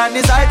 promoter and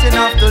his height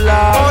enough to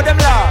laugh. Oh them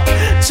laugh.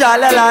 Cha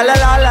la la la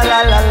la la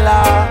la la la.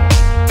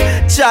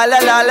 Cha la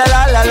la la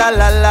la la la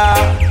la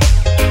la.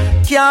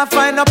 Can't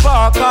find a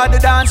park or the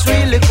dance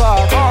really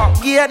cock.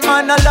 Gate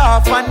man a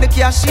laugh and the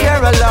cashier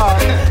a laugh.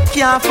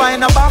 Can't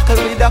find a buckle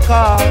with a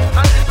car.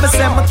 Me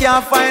say me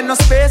can't find no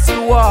space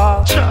to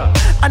walk.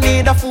 I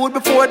need a food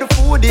before the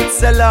food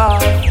it's a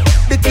laugh.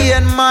 The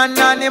cane man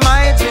and him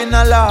hygiene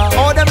a laugh.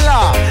 Oh them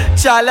laugh.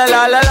 Cha la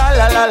la la la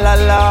la la la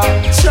la.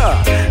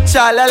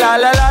 Cha la la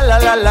la la la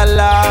la la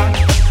la.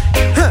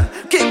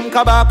 King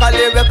Kabaka,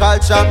 lyrical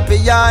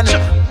champion.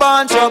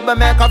 Born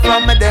troublemaker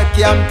from me the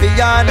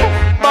champion.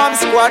 Bomb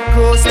squad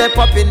crew step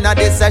up in a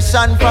this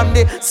session. From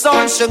the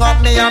sun string up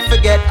me and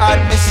forget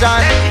admission.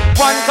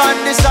 One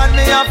condition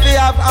me and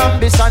have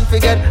ambition.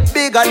 Forget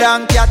bigger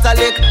than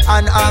Catholic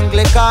and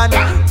Anglican.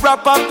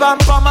 Rap up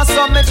and promise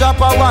so me drop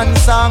a one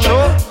song.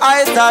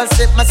 I tell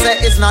sit me say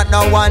it's not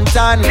no one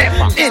ton.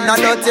 In a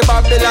dirty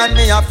Babylon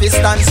me a fist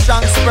and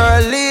strong.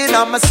 Spurling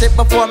and me sit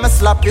before me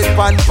slap it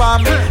pan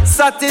palm.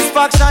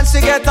 Satisfaction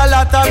she get a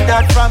lot of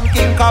that from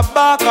King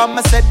Kabaka.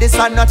 Me said this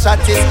and no chat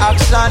is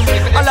action.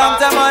 A long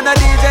time on a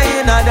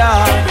DJ in a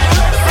dance.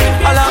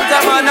 A long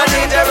time on a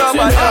DJ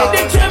rubber dog.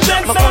 Me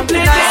come to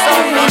nice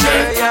sound in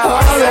there.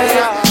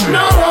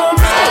 No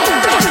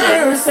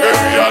mercy.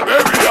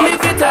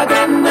 Leave it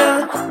again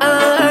now.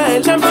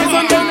 I jump on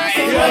some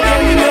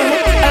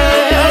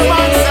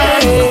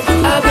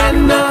again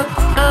now.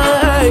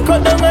 I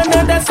cut down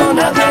another sound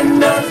again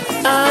now.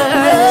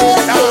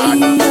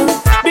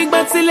 Big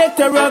bad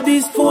selector of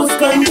these fools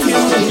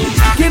confused.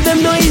 Give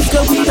them noise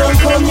cause we don't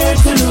come here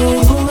to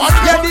lose.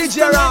 Yeah,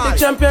 DJ Rai. The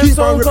champions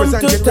don't come to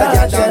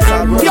touch.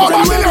 Yo,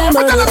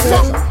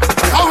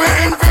 how we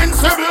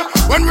invincible.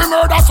 When we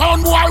murder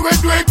sound boy, we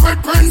do it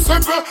with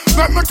principle.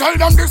 Let me tell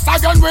them this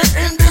again, we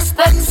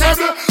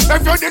indispensable.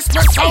 If you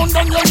dismiss sound,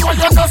 then you know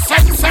you're not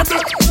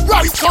sensible.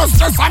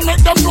 Righteousness, I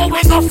make them know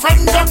we're not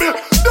friendable.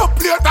 The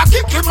plate that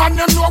kick him and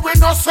them know we're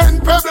not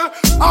send pebble.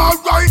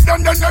 Alright,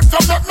 then the next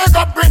time let me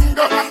go bring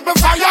the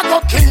fire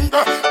go king.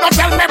 Don't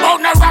tell me about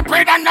no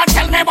rapid and don't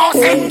tell me about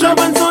sing. Job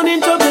and son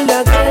in trouble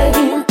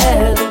again.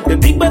 The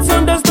big bad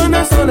son does turn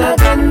us on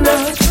again.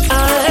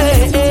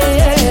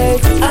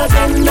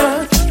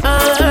 Agenda.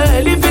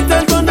 Leave it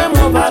and turn them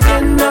over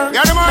again.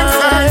 Yeah, the man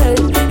say.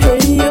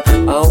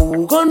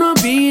 I'm gonna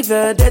be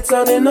the dead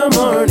son in the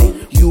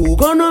morning. You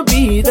gonna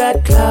be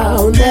that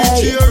clown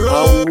day.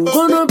 I'm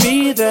gonna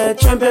be the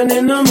champion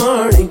in the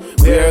morning.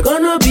 We're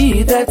gonna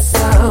be that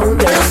sound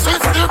day. This is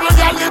the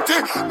reality.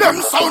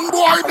 Them sound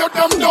boy,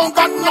 them don't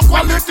got no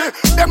quality.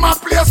 Them a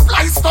play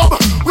spliced up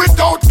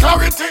without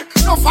clarity.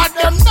 No for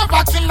them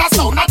never kill a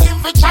sound, not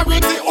give it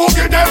charity. Who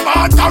give them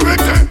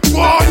authority?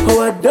 Boy.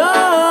 Oh, a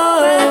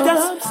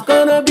dog's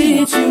gonna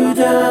beat you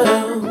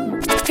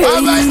down.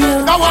 Alright,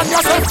 now want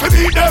yourself to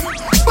beat them.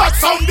 Back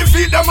sound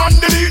defeat them and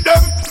delete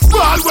them.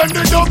 Ball when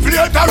they don't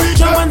play to reach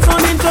them. Joe and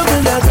son in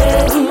trouble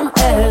again.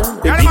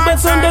 The big bad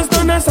son does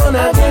turn us on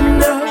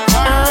again.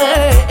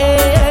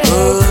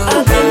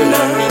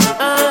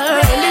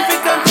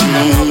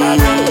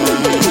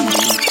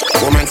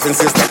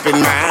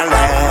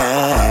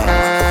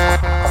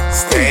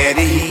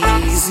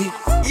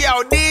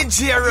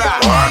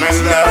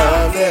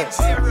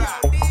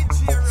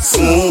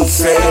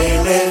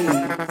 sailing.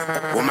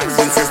 Woman,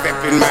 since you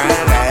step in my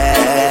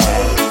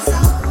life,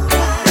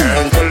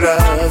 learn to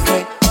love me,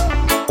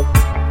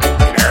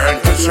 learn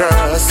to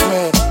trust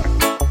me.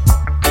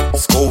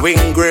 It's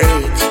going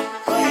great.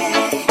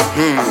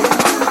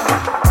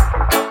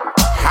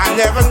 I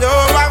never know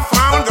I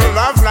found a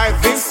love like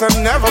this I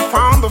never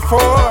found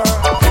before.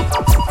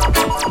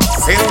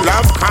 Since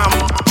love come,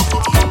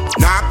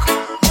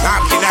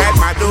 knocking at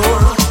my door.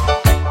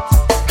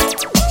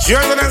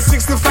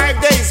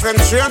 365 days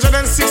and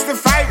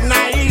 365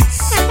 nights.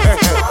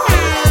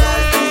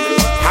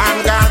 I'm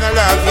gonna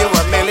love you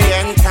a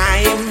million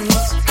times.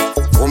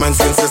 Woman,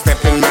 since you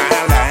step in my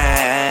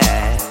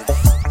life,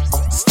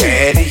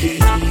 steady,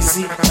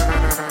 easy,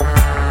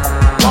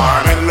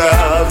 warm and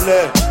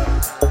lovely,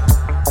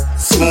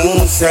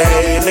 smooth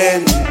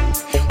sailing.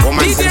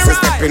 Woman, since you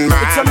step in my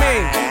life, it's a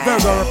man.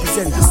 Virgo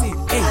represent the scene.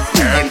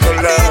 Learn to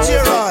love. DJ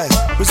Roy,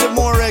 we say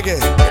more reggae.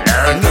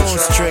 No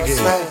striggy.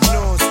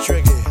 No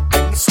striggy.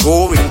 It's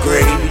going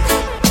great.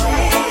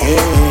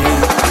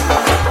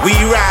 We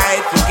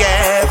ride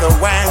together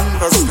when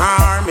the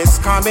storm is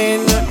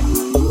coming.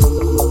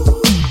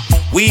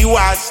 We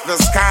watch the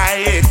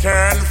sky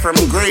turn from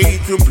gray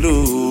to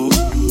blue.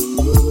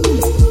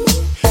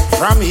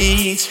 From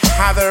each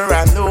other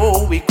I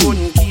know we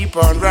couldn't keep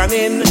on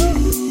running.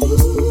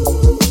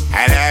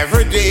 And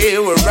every day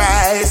we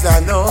rise, I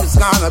know it's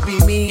gonna be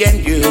me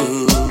and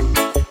you.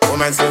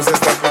 Woman, since you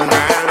step in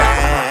my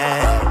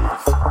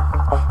life,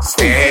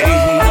 steady,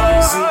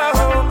 easy,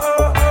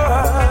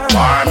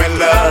 warm and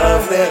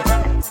lovely,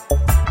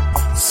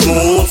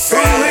 smooth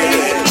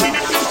sailing.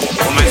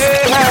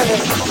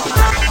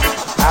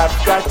 I've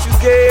got to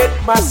get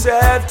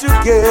myself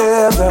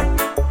together.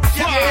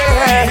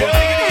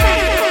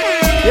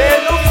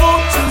 Can't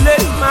afford to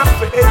let my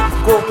faith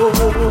go.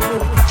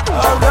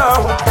 Oh no.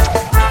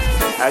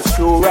 As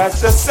sure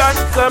as the sun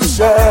comes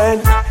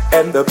shining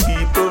and the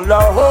people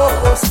are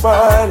all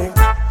smiling,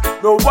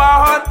 no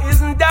one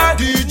isn't dying.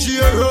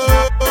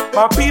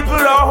 My people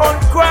are all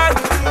crying.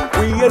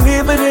 We are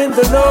living in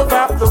the love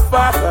of the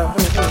Father,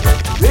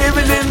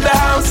 living in the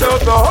house of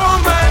the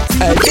Almighty.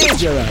 Hey,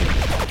 DJ Roy,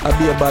 I'll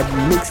be about the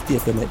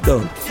mixtape and it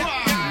done.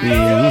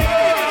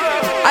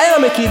 I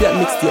am a kid that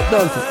mixtape,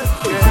 don't you?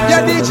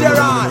 Yeah, DJ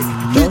Roy,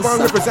 keep on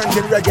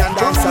representing reggae and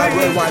dancehall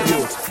worldwide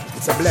youth.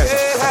 It's a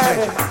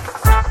blessing.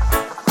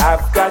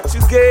 I've got to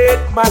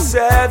get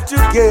myself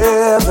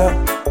together,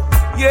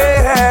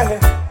 yeah.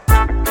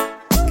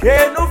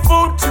 Can't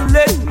afford to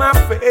let my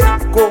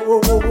faith go,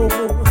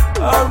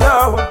 oh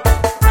no.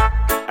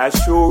 As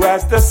sure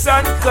as the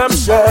sun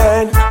comes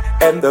shining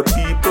and the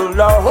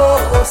people are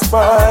all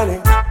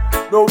smiling,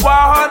 no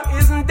one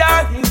isn't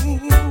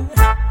dying.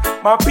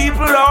 My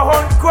people are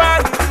all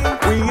crying.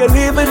 We are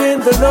living in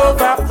the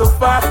love of the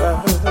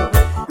Father,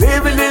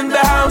 living in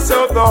the house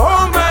of the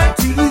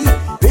Almighty,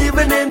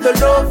 living in the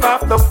love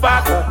of the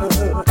Father,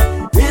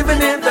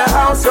 living in the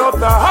house of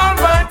the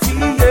Almighty,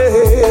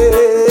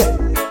 yeah.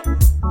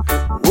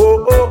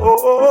 Oh, oh, oh,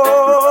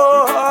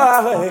 oh,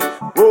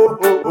 oh,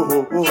 oh,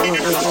 oh, oh,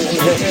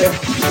 yeah.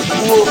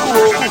 Oh,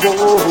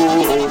 oh,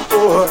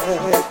 oh,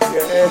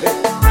 yeah.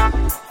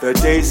 The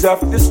days of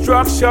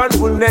destruction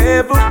will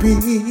never be.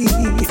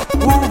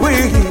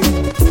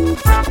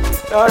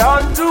 Not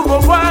unto a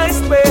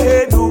wise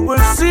man who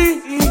will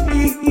see.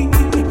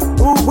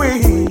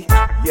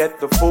 Yet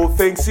the fool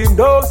thinks he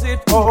knows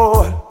it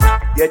all.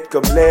 Yet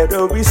come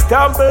later we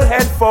stumble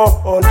and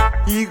fall.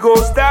 He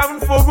goes down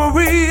for a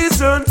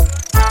reason.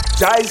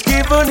 Jai's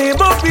given him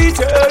a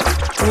beating.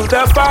 To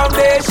the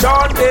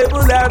foundation they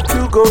will have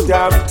to go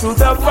down. To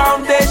the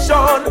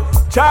foundation,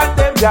 chant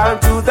them down.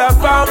 To the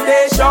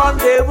foundation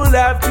they will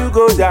have to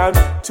go down.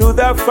 To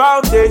the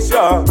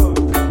foundation.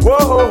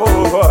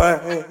 Whoa,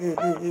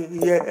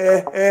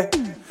 yeah.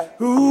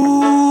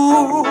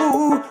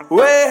 Ooh,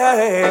 well.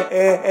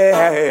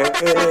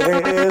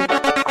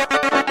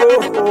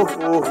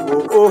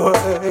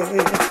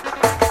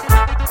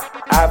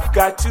 I've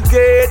got to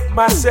get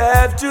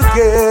myself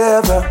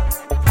together,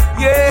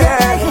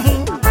 yeah.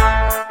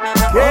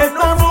 Can't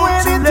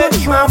afford to let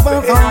my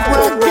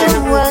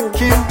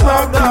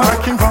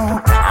working.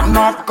 I'm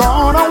not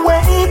gonna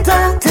wait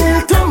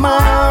until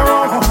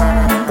tomorrow.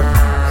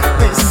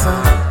 Listen,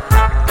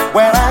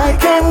 when I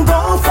can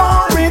go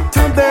for it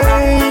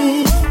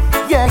today,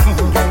 yeah.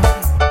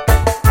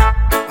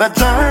 The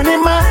journey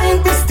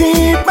might be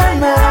steep and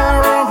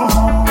narrow,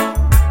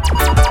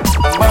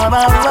 but I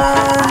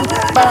learned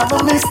by the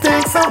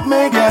mistakes I've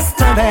made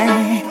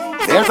yesterday.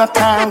 There's a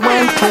time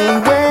when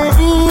to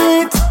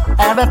wait,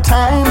 and a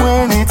time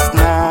when it's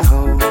now.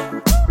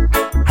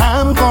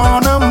 I'm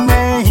gonna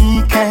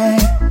make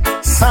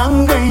it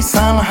some way,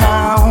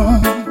 somehow.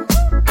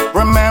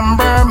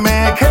 Remember,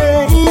 make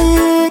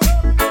it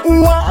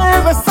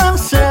while the sun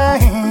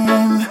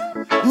shines.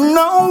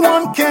 No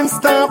one can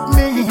stop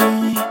me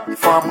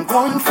from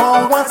going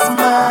for what's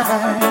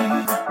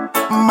mine.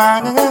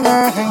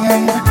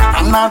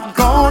 I'm not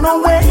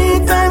gonna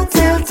wait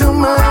until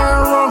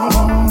tomorrow.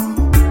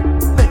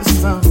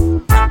 Listen,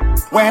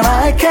 when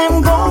I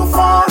can go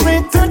for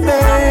it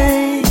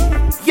today,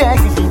 yeah.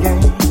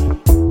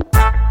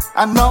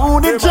 I know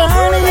the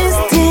journey is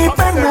deep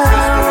and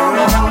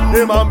narrow.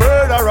 Him a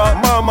murderer,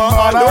 mama,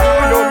 I know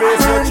you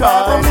miss your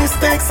child.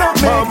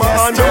 Mama,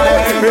 I know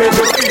you made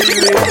you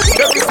feel it.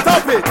 Let me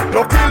stop it.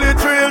 No kill the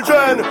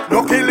children, no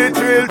kill the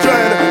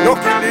children, no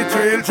kill the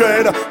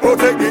children.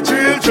 Protect the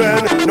children.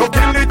 No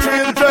kill the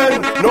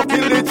children, no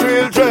kill the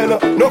children,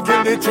 no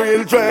kill the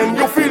children.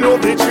 You feel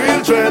of the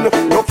children.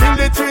 No kill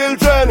the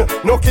children,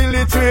 no kill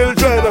the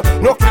children,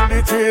 no kill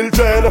the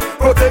children.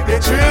 Protect the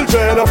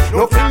children.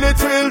 No kill the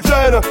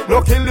children,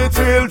 no kill the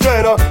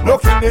children, no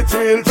kill the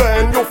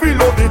children. You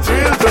feel of the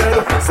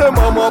children. Say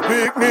mama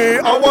pick me,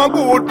 I want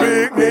good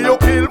pick me. You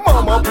kill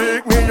mama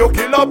pick me, you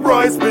kill a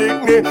price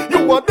pick me.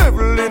 You a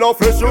devil in a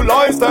flesh, your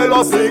lifestyle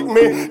a sick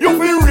me. You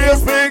feel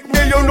race pick me,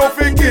 you know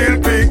fi kill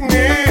pick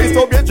me.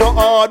 So get your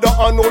order,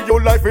 I know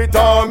your life is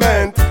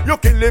torment. You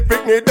kill the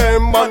pick me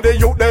them and the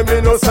youth them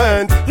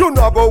innocent. You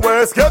not go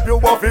escape, you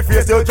want to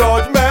face your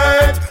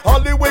judgment. All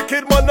the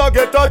wicked man not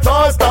get a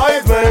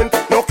chastisement.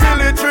 No kill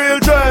the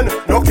children,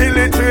 no kill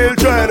the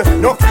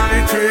children, no kill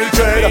the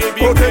children.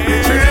 Protect the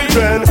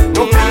children,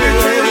 no kill the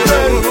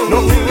children, no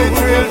kill the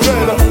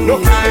children, no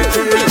kill the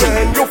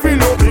children. You feel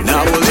no the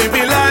now we're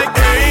living like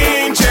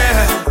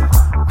angels,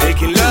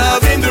 making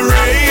love in the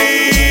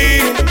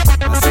rain.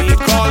 I see it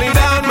calling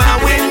down my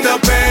window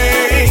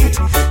pane.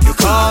 You're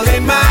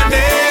calling my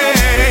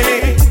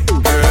name,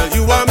 girl.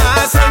 You are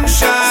my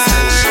sunshine.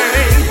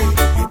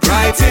 You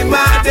brighten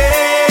my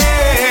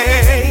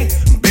day,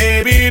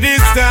 baby.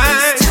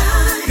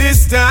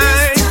 This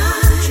time,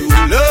 true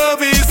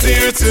love is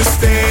here to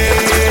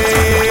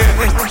stay.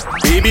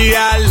 Baby,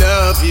 I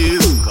love you,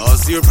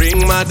 'cause you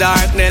bring my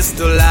darkness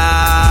to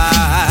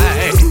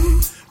light.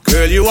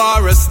 Girl, you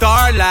are a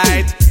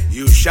starlight,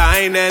 you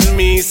shine and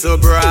me so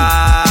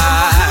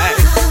bright.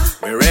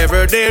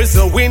 Wherever there's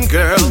a wind,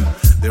 girl,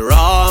 there'll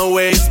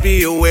always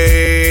be a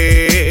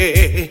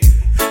way.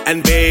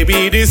 And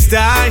baby, this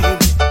time,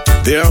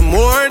 there are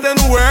more than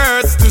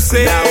words to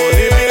say. Now we're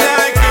living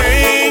like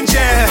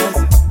angels,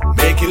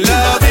 making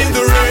love in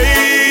the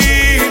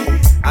rain.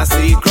 I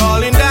see it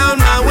crawling down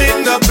my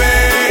window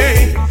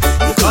pane.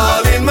 You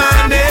calling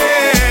my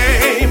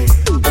name,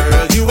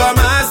 girl. You are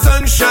my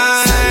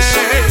sunshine.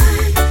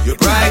 You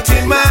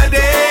brighten my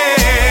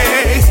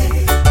day,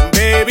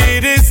 baby.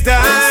 This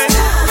time,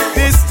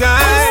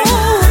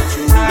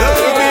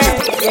 love me.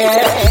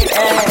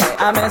 Yeah.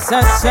 I'm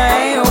just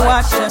saying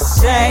what you're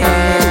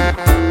saying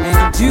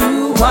and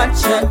do what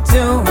you're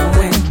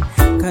doing.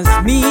 'Cause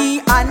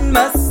me and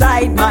my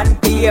side man,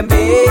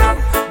 baby,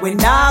 we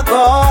not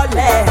go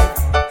left.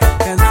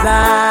 'Cause my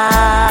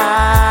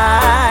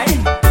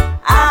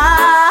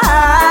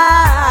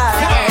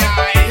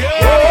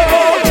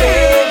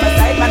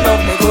side man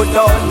love me good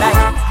all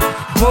night.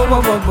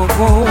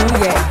 Whoa,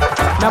 yeah.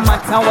 No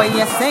matter what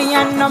you say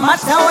and no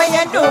matter what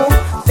you do,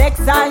 sex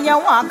all you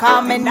want,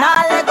 come and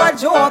I'll let go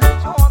joke.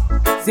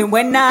 See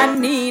when I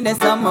need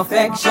some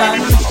affection,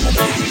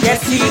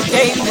 yes he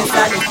gave me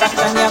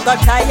satisfaction. You got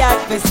tired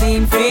for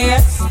seeing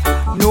face.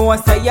 No,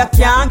 say you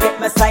can't get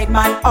my side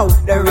man out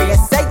the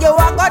race. Say you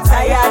a got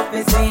tired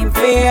for seeing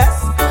face.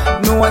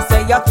 No,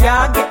 say you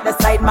can't get the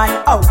side man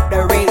out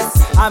the race.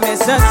 I'm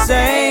just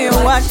saying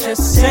what you're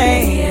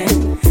saying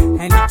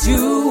and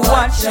do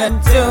what you're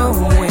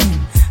doing.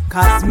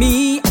 'Cause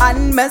me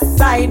and my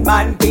side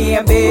man,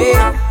 baby,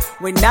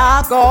 we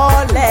not go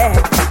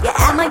left. Yeah,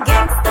 I'm a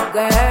gangster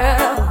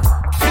girl,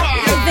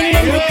 living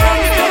in the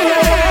gangster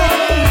world.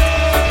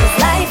 'Cause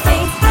life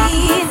ain't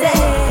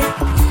easy,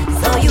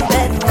 so you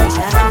better watch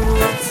out.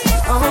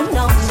 Oh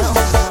no,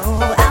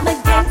 I'm a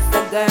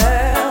gangster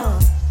girl,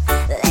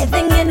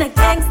 living in a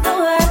gangster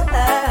world.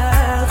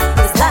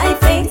 'Cause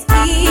life ain't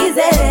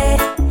easy,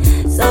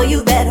 so you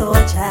better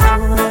watch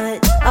out.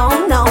 Oh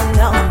no.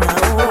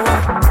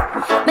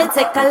 Me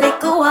take a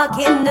little walk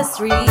in the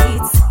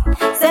streets.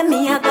 Say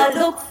me I go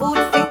look food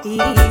for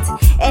eat.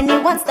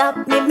 Anyone stop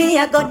me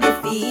I go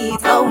defeat.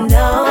 Oh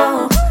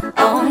no,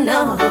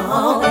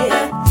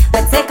 yeah.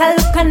 But take a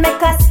look and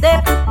make a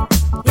step,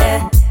 yeah.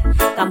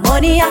 Got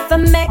money off a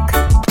make,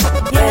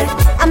 yeah.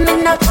 I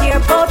mean not care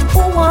about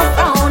who won't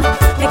frown.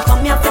 Me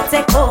come here to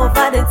take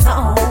over the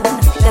town.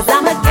 'Cause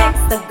I'm a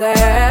gangster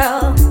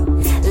girl,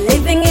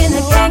 living in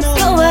a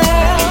gangster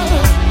world.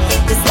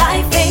 This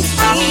life ain't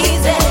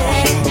easy,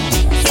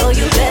 so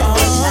you better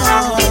watch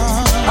out.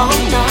 Oh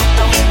no.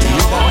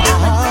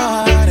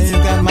 You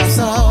got my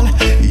soul,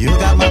 you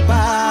got my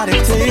body,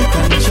 take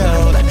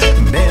control.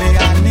 Baby,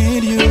 I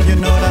need you, you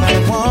know that I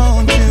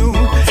want you.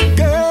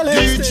 Girl,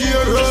 it's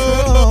your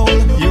role.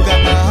 You got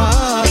my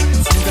heart,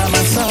 you got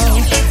my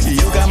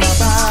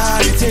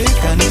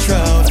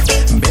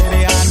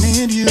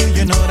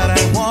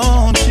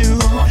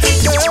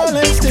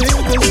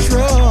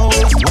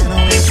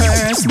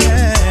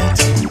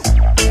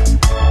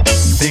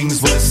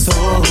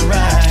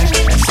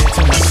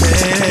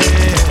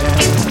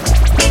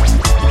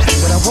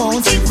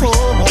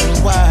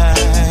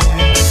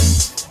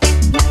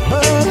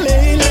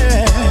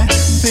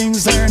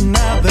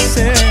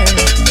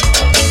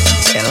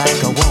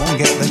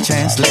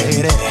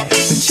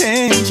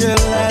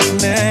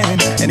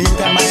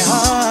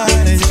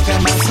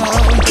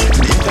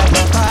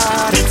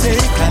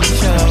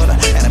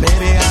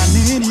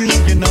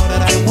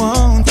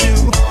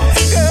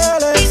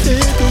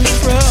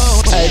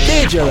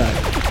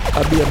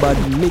I be a bad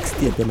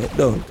mixtape you make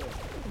down.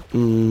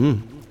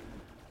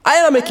 I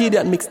am a kid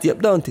that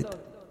mixtape, don't it?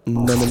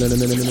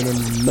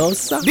 No,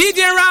 sir.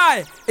 DJ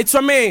Rai, it's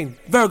your main.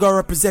 Virgo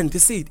represent the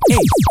seed. No.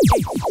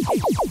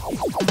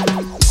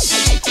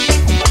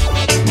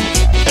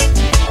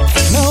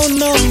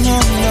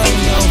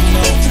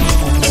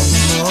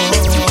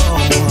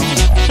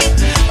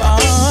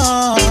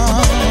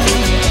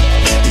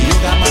 You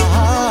got my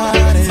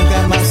heart, you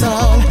got my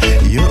soul,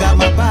 you got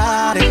my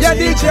body. Yeah,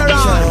 DJ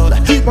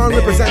Rai, keep on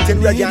representing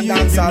reggae and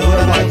dancehall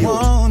worldwide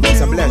youth.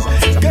 It's a blessing,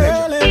 it's a pleasure.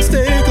 Girl, let's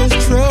take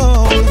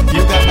control.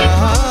 You got my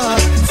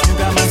heart, you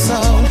got my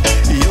soul,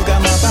 you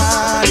got my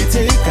body,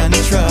 take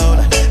control.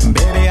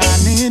 Baby, I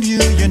need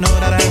you, you know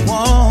that I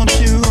want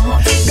you.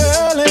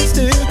 Girl, let's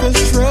take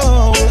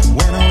control.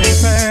 When we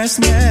first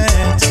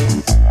met,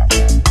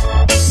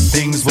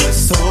 things were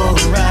so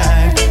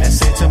right. I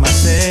said to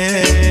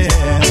myself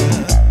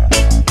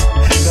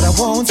that I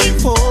want you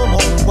for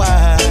more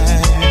while.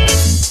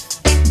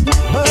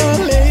 But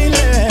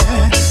lately,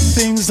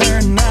 things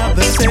are not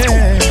the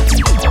same.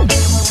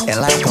 And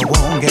like I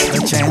won't get a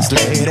chance,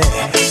 lady,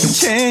 to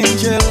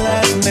change your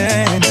last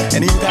name.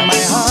 And you got my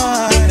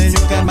heart, and you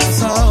got my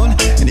soul,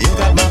 and you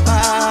got my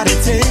body,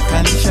 take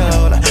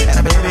control.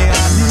 And baby,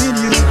 I need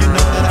you, you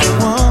know that I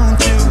want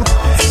you.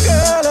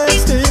 Girl,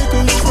 let's take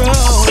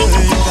control.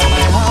 You got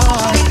my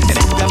heart, and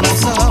you got my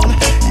soul,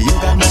 you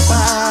got my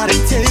body,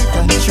 take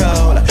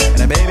control.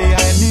 And baby,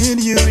 I need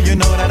you, you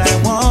know that I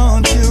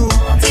want you.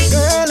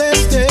 Girl,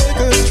 let's take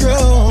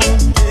control,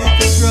 take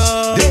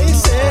control. They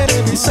said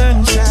every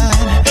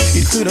sunshine,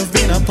 it could have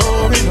been a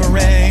pouring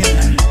rain.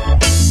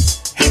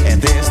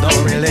 And there's no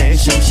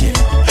relationship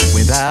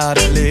without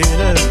a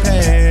little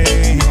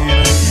pain.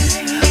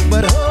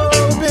 But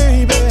oh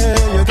baby,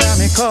 you got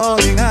me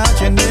calling out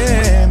your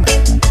name.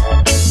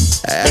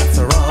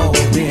 After all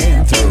we've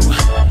been through,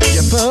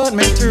 you put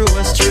me through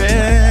a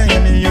strain.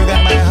 You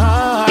got my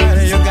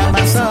heart, you got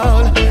my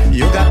soul,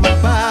 you got my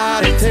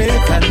body,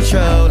 take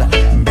control.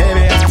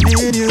 Baby, I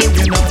need you,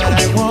 you know that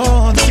I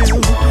want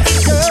you.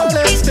 Girl,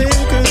 let's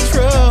take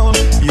control.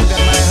 You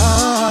got my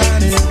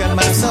heart, you got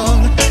my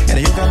soul, and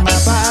you got my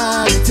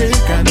body,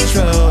 take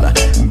control.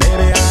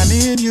 Baby, I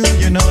need you,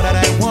 you know that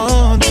I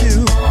want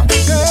you.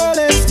 Girl,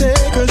 let's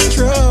take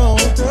control.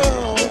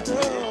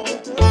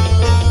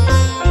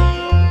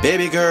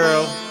 Baby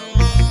girl,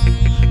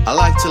 I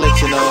like to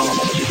let you know,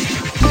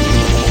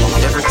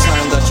 every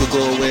time that you go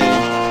away,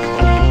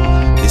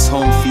 this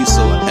home feels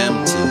so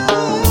empty.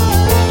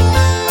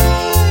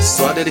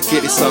 So I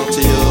dedicate this song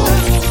to you.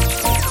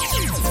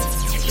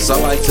 So I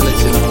like to let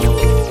you know.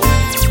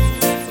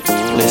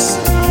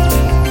 Listen.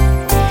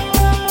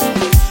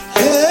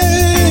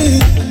 Hey,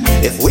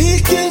 if we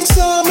can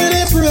solve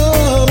any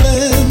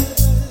problem,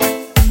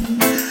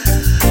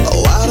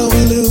 why do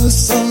we lose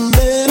so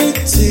many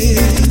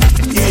tears?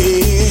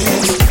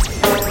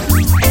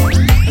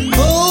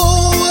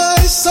 Oh,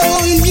 I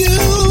saw you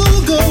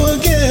go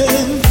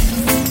again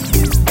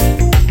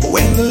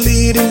when the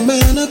leading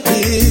man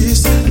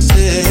appears.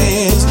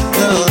 Says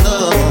no.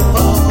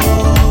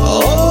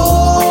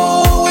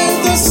 Oh, it's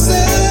the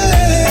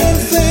same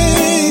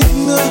thing.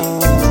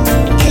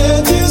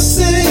 Can't you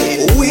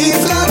see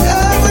we've got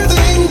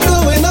everything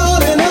going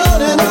on and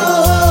on and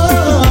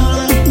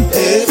on?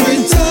 Every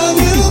time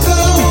you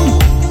go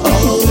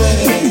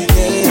away,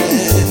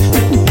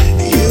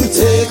 you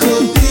take a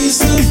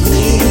piece of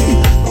me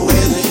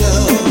with you.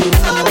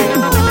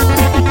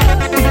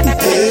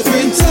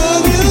 Every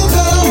time you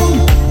go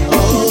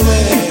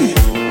away,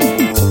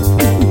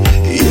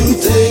 you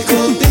take a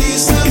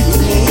piece of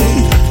me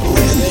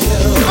with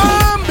you.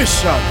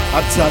 Ambition,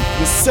 attack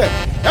the set.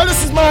 Yeah, this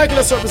is Michael,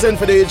 let's represent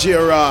for the DJ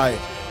Rai.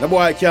 The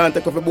boy can't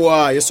take off a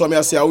boy. You saw me,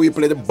 I say how we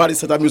play the body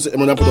set of music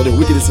and when I put on the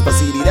wickedest set of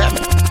CD there.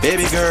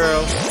 Baby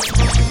girl,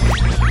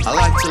 I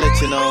like to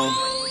let you know,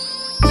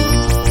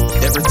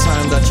 every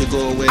time that you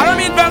go away. I don't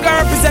mean Virgo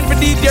represent for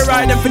DJ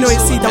Rai. Them for know you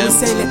see that we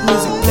say let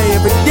music play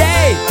every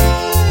day.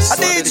 A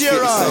DJ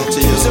Rai,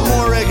 it's a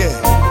more reggae,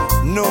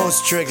 no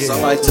striggy. So I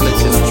like to let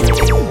you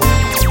know.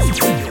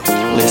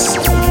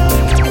 Listen.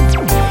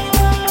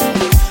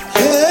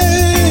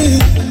 Hey,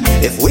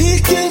 if we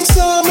can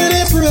solve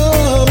any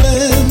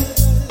problem,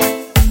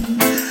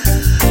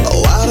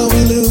 why do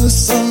we lose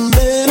so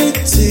many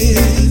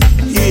tears?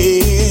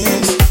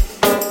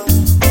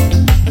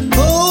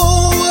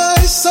 Oh,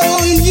 I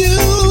saw you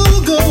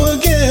go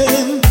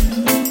again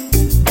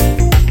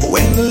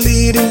when the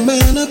leading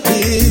man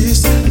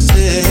appears.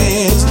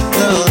 Says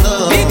no.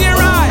 DJ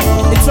Rai,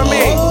 it's for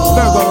me.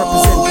 Virgo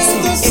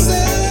represent the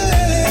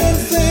same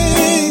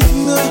thing.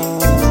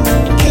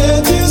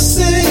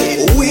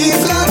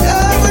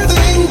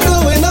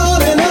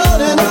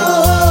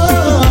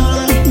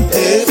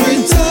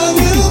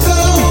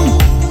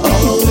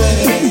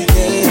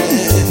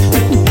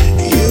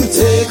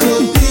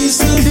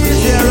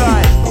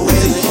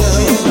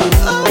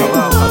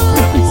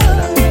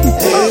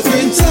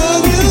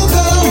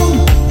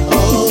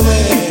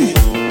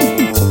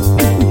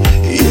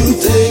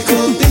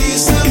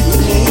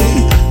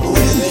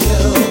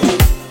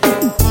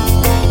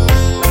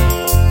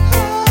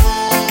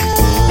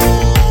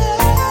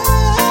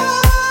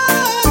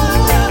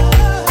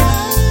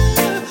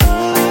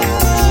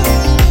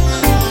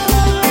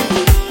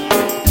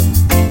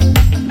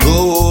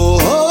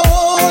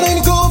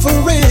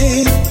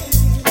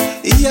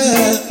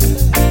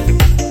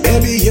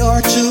 Baby,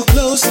 you're too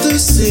close to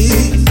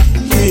see.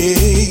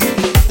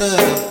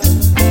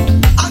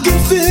 I can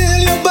feel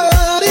your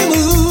body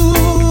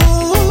move.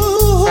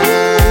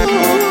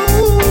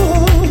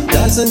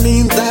 Doesn't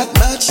mean that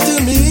much to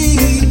me.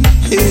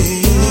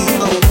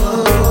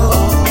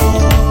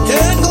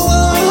 Can't go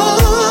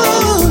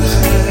on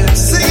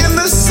singing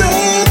the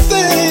same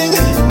thing.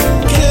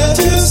 Can't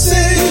you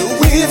see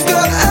we've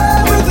got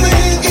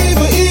everything,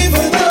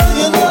 even though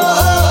you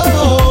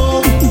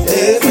know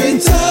every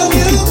time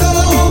you go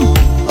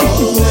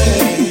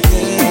away,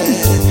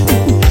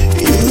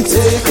 you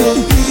take a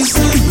piece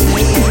of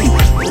me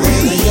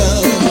with you.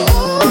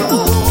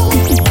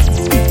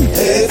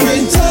 Every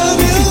time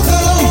you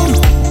go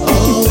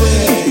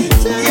away,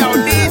 yo,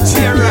 DJ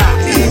Rock,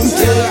 you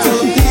take a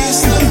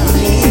piece of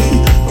me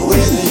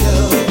with you.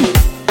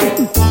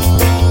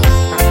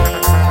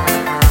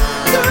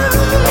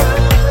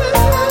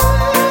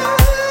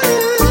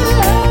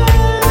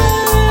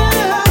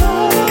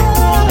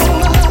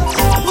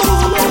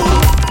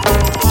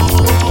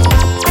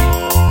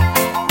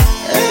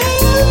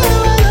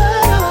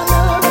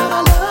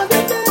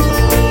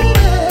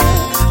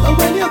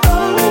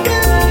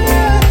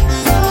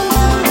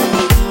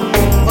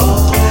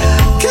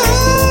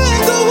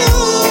 Can't go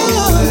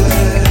on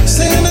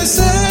saying the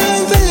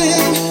same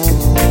thing.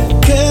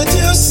 Can't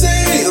you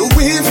see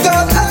we've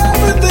got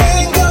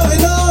everything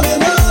going on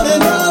and on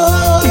and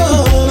on?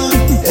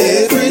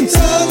 Every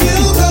time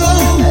you go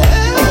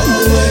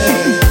away,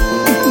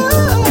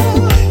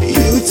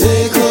 you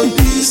take a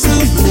piece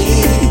of me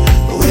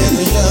with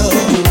you.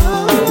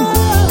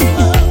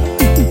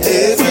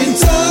 Every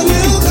time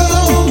you go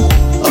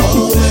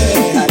away,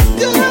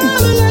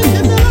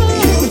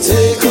 you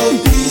take a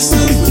piece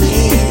of me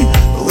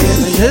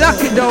with you. Lock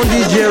it down,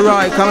 DJ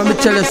Roy. Come let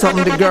me tell you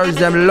something. The girls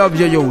them love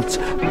your youth.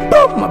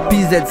 Boom, my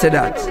PZ said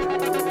that.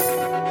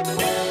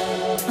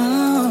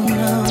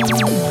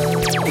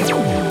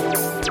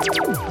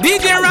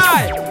 DJ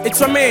Roy, it's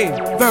for me.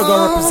 Virgo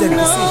represent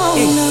the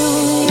city.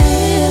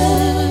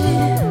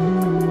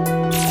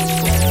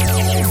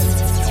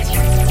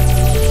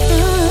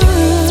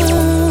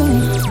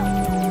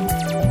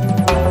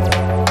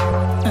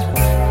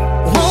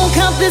 Woke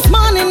up this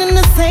morning in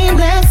the same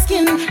black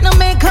skin. No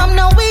makeup,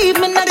 no weave,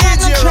 man, I got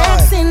no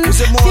tracks in.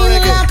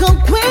 Feeling like a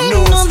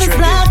queen on this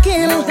black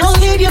hill. Don't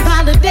need your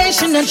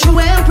validation that you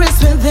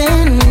empress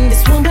within.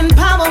 This woman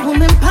power,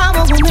 woman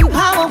power, woman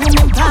power,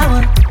 woman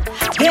power.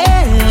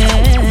 Yeah.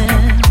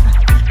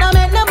 Now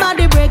make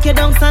nobody break you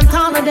down, stand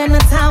taller than a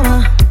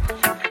tower.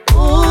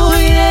 Oh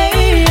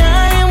yeah,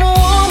 I am a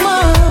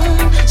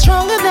woman,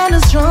 stronger than the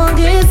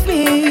strongest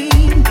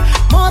being.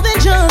 More than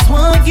just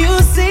what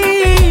you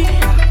see.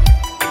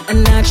 A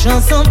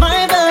natural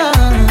survivor.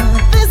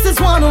 This is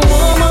what a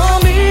woman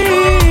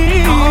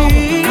means.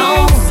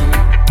 No,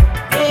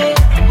 yeah,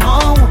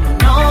 no,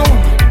 no.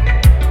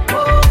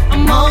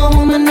 I'm a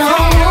woman, no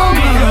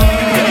woman.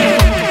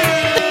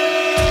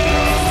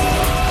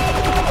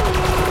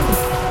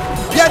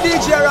 Yeah,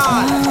 DJ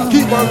Roy,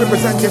 keep on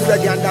representing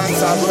reggae and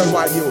dancehall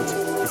worldwide youth.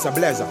 It's a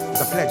pleasure,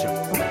 it's a pleasure.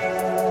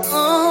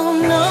 Oh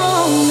no,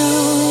 no.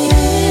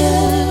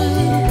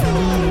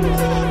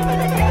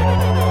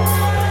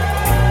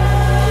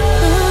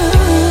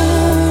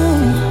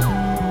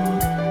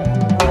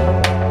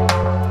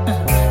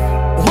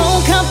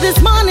 Woke up this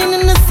morning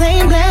in the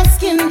same black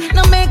skin.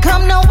 No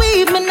makeup, no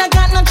weave, man, I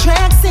got no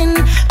tracks in.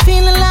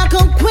 Feeling like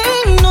a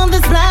queen on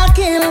this black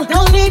hill.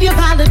 Don't need your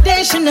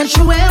validation that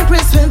you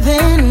empress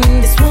within.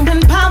 This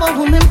woman power,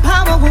 woman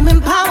power,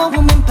 woman power,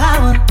 woman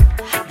power.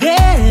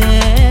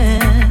 Yeah.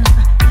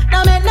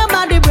 Now make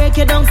nobody break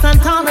you down,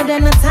 stand taller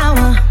than a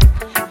tower.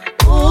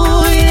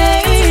 Oh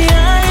yeah,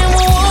 I am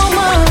a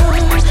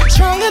woman,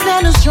 stronger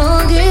than the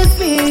strongest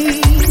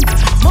being.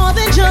 More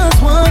than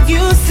just what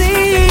you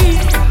see.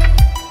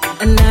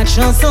 A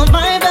natural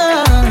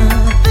survivor.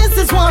 This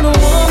is what a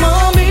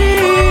woman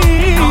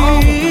means.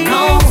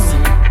 No,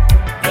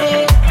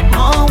 yeah,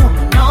 no,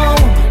 no.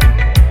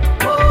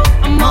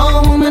 I'm a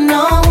woman,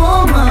 no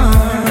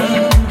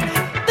woman.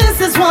 This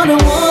is what a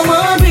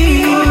woman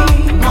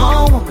means.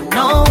 No woman,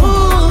 no.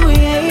 Ooh,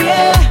 yeah,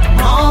 yeah.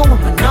 No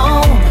woman, no.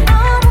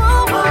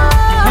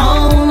 No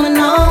woman,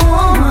 no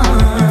woman.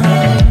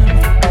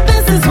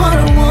 This is what a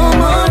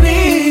woman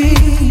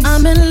means.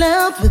 I'm in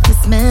love with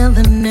this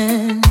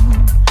melanin.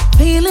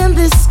 Feeling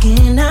this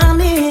skin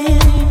I'm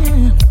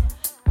in.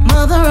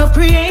 Mother of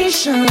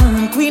creation,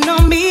 Queen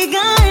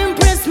Omega,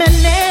 Empress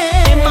Mene.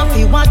 Them a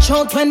fi watch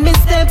out when me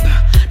step.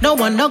 No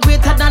one no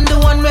greater than the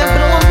one we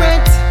blow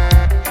breath.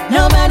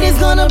 Nobody's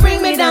gonna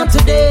bring me down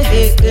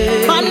today.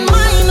 My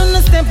mind on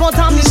the step out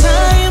of me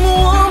time,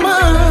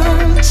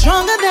 woman.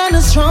 Stronger than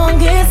the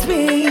strongest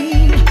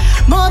being.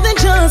 More than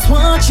just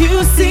what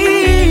you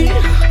see.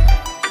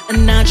 A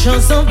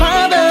natural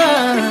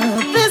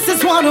survivor. This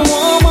is what a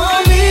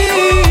woman means.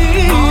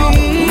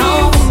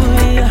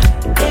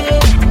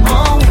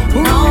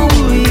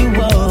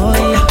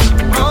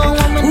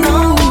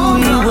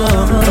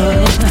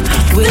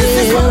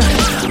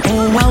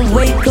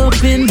 Wake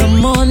up in the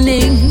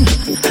morning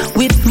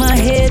with my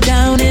head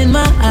down in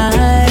my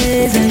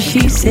eyes, and she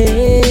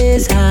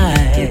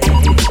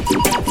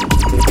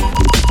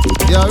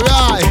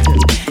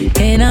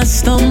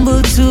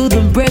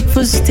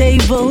Christmas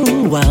table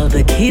while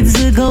the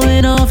kids are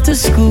going off to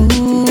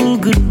school.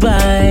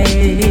 Goodbye.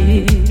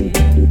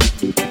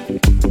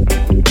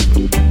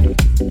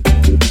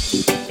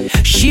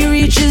 She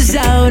reaches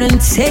out and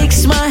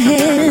takes my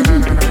hand,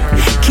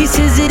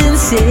 kisses it and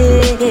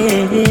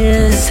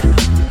says,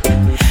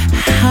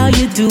 how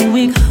you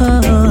doing,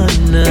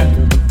 hon?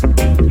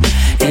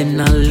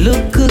 And I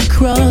look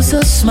across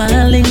her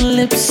smiling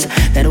lips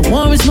that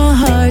warms my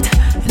heart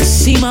and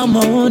see my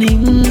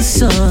morning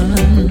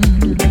sun.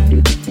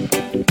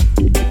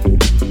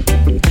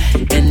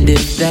 And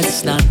if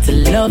that's not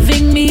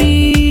loving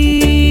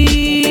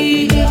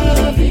me,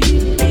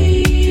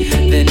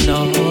 then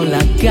all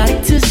I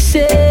got to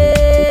say,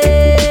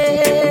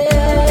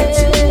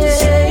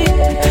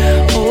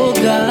 oh,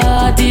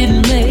 God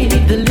didn't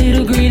make the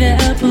little green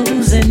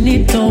apples, and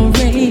it don't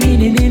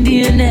rain in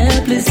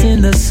Indianapolis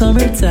in the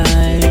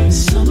summertime.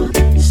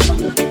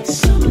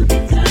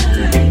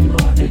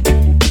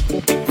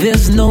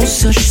 There's no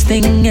such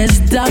thing as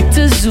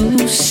Dr.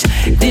 Zeus,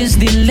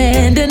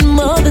 Disneyland and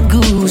Mother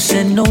Goose,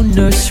 and no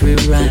nursery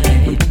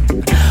rhyme.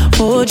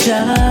 Oh,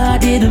 Jah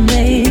didn't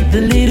make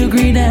the little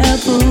green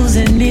apples,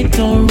 and it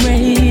don't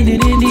rain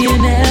in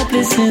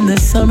Indianapolis in the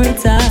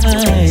summertime.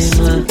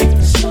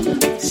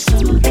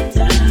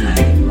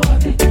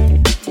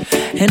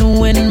 And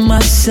when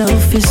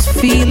myself is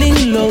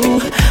feeling low,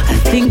 I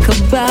think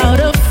about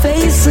her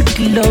face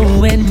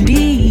aglow and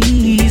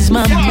ease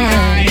my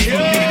mind.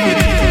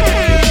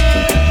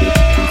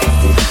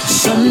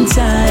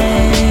 Sometimes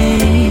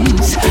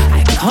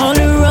I call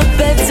her up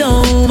at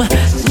home,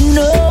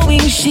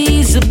 knowing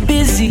she's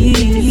busy,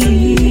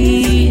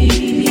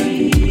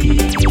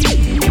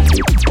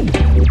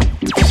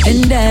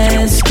 and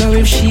ask her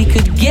if she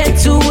could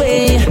get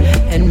away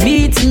and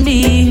meet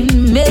me.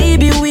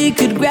 Maybe we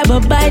could grab a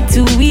bite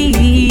to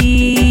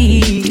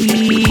eat,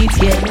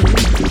 yeah.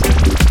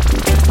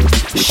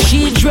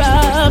 She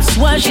drops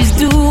what she's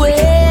doing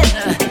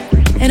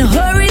and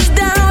hurries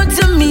down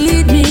to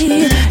meet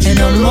me, and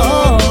I'm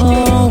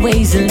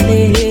always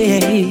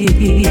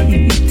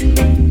late.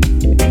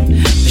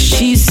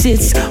 She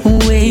sits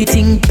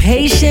waiting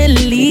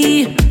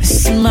patiently,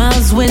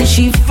 smiles when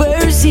she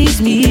first sees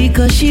me,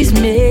 cause she's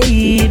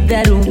made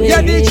that way.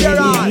 Yeah, DJ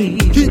Ron,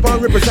 keep on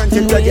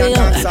representing the young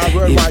dancer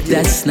worldwide. If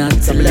that's not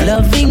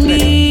loving me,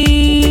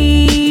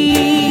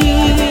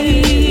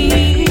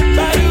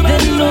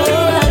 then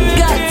all I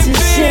got to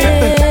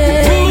say,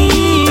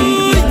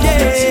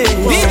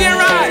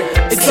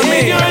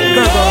 save your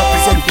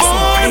love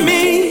for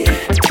me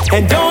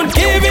and don't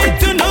give it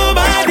to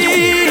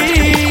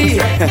nobody.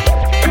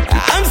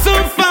 I'm so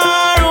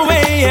far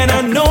away and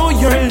I know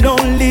you're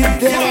lonely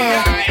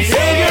there.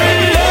 Save your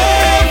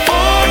love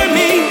for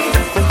me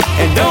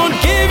and don't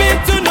give it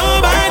to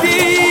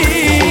nobody.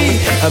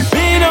 I've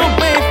been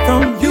away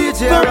from you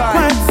for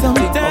quite some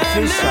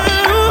time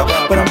now,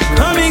 but I'm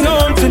coming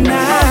home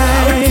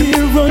tonight.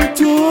 Here on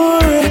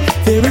tour,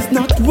 there is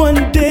not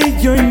one day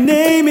your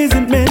name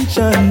isn't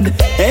mentioned,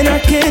 and I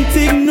can't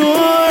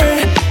ignore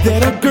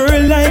that a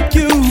girl like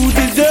you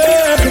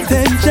deserves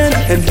attention.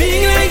 And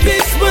being like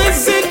this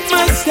wasn't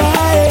my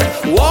style,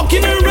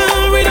 walking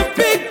around with a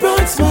big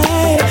broad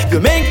smile. You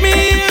make me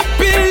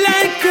happy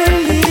like a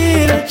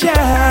little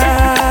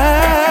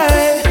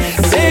child.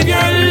 Save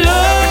your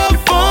love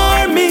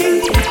for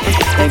me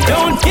and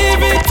don't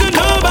give it to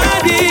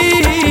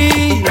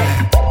nobody.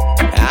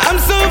 I'm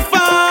so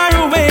far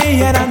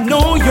away and I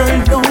know you're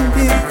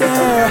lonely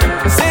there.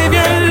 Save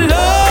your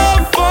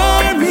love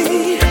for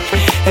me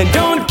and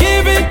don't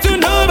give it to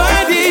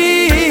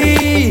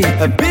nobody.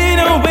 I've been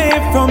away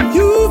from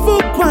you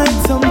for quite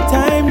some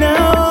time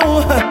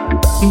now,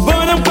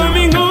 but I'm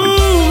coming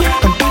home.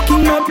 I'm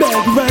packing my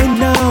bag right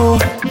now,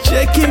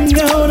 checking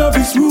out of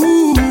this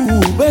room.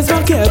 Where's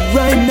my cab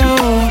right now?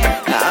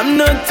 I'm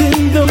not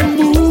in the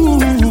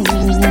mood,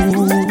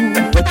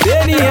 but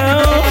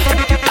anyhow,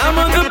 I'm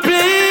on the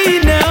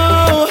plane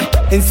now,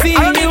 and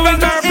seeing you is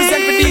my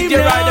aim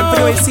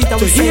now,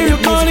 to hear you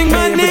calling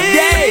my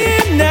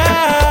name now.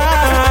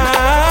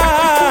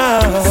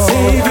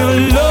 Save your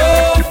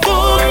love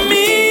for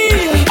me,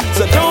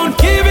 so don't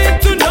give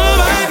it to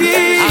nobody.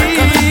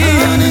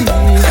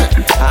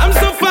 I'm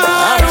so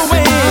far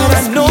away,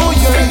 I know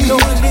you're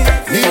lonely.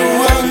 You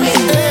want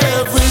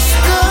every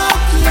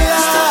stoplight,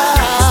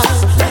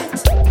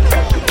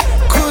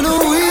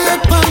 couldn't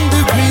wait on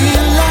the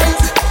green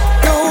light.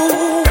 No,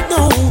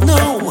 no, no.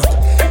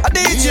 A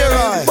DJ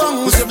Roy,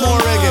 who's it more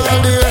reggae?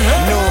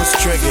 No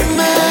striggy.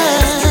 Man,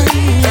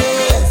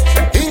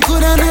 yeah. It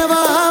could have never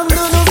have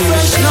none of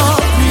fresh, no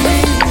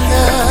green.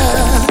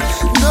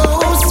 No,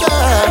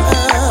 sir.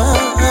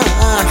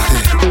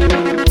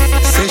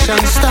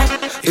 Session stop,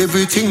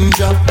 everything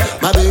drop.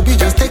 My baby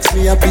just text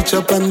me a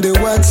picture on the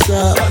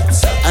WhatsApp,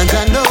 and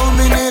I know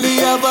me nearly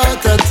have a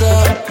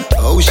attack.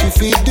 Oh, she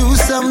feel do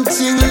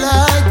something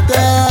like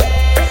that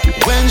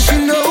when she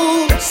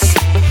knows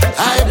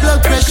high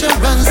blood pressure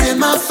runs in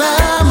my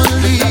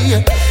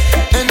family,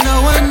 and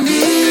now I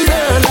need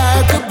her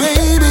like a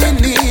baby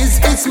needs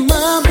its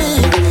mommy.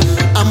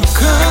 I'm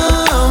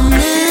coming,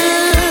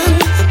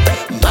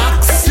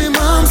 Max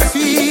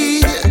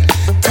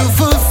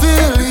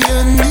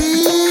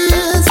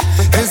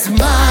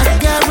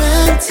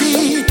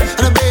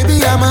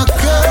I'ma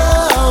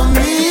come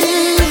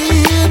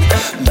in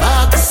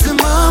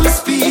maximum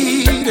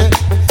speed.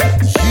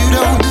 You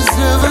don't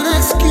deserve an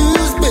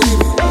excuse, baby.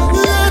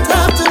 You don't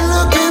have to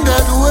look in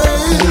that way.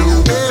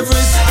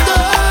 Every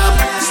stop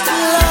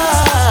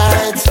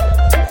light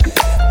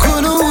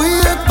couldn't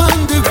wait on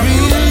the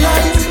green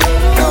light.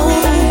 No,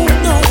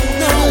 no,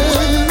 no.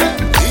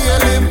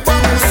 Really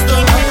bust the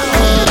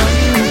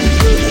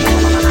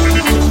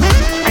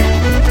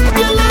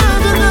your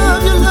love, your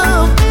love, your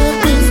love.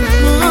 Every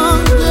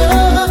strong,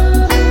 yeah.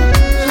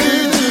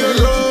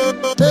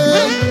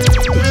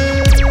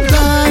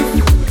 Life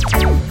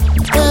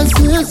has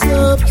its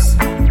ups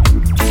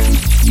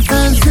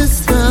and its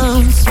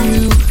downs.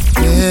 You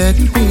get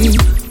me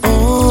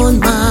on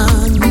my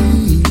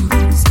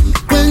knees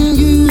when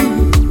you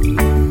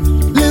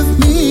lift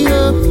me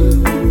up,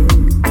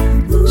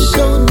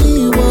 show me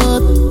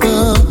what the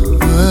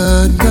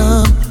word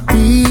love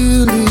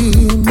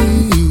really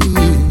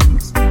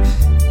means.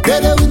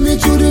 Better with me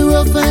through the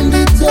rough and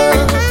the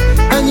tough,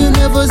 and you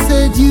never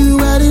said you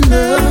had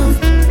enough.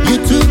 You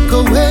took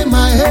away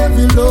my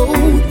heavy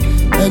load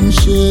and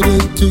shared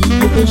it to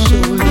your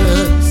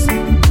shoulders.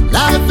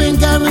 Life ain't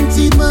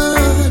guaranteed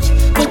much,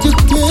 but you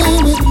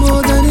gave it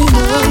more than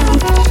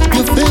enough.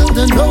 You filled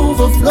and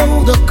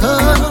overflowed the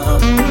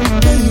cup,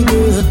 baby.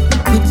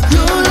 It's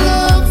your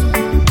love,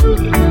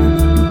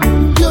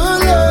 your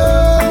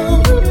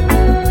love,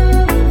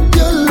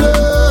 your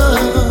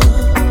love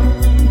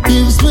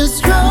gives me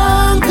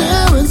stronger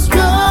and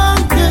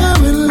stronger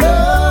in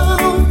love.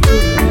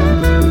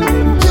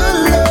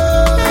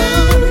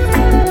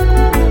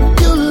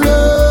 Your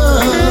love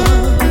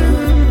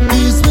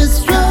gives me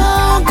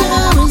stronger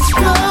and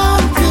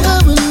stronger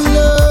in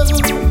love.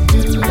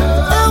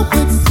 Oh,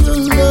 it's your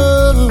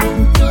love.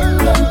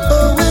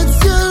 Oh, it's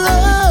your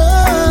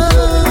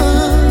love.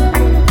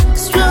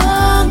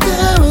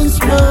 Stronger and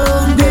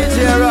stronger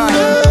in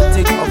love.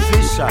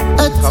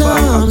 At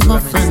times, my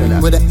friend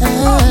would ask,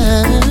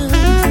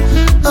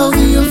 how do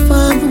you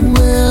find the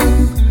will,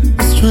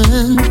 the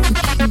strength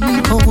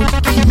to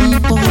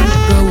keep on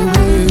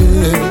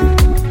going?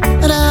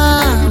 And I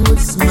would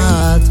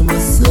smile to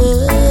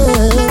myself,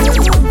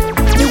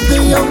 if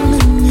they only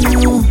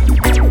knew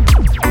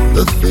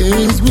the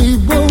things we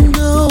won't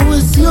know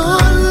is your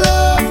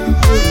love.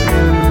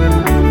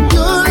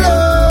 Your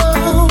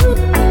love,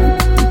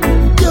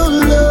 your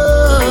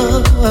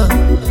love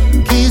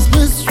keeps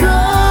me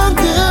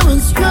stronger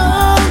and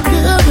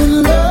stronger in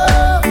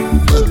love.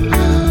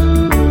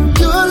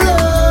 Your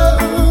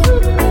love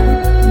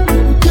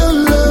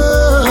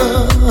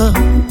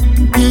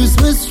keeps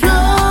me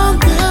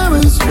stronger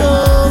and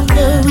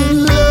stronger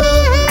in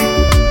love.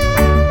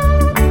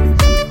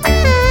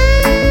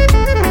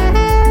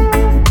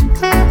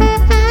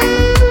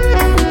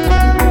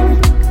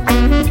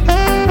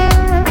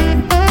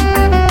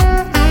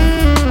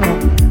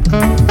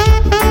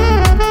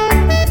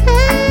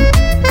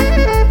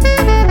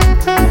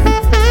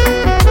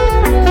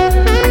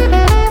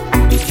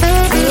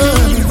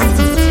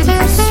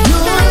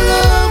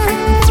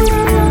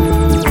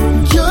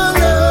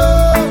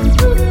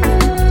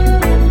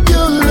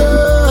 Your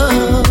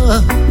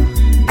love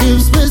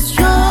gives me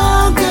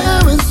stronger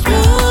and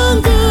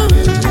stronger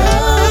in love.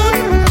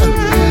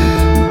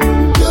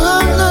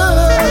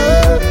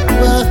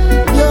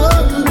 Your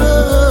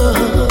love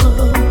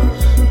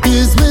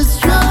gives me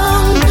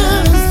stronger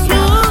and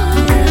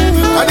stronger.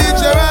 I need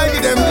you right,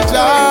 give them the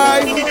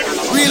joy.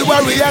 Real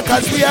warrior,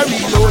 cause we are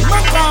real old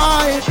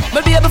McCoy. My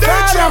baby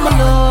father, my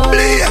love.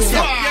 Blaze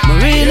up. My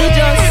really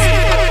just,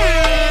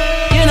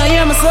 you know,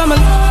 you're my son, my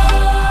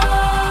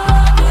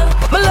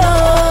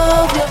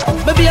love you.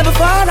 My baby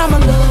father, my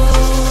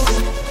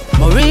love.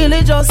 My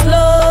really just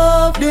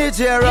love you. DJ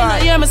You know,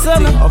 Right, you're my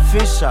son,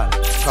 official.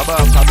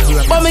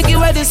 but me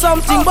give you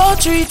something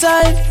about 3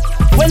 times.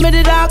 When me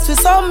did ask for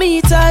some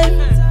me time,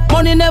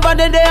 money never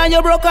did there and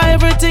you broke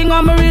everything.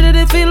 And me really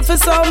did feel for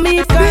some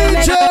me time.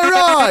 DJ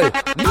Roy,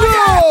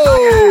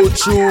 no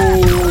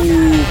true.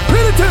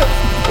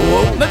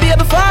 My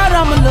baby father,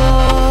 I'm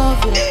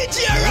love you.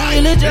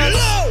 Really just,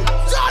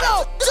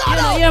 you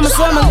know, you're my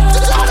son,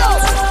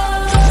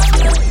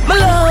 my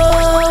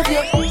love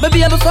you. My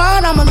baby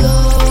father, I'm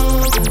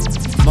love you.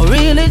 I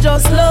really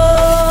just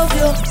love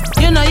you.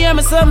 You know, you're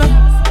my son.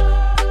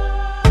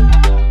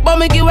 But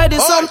me give away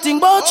something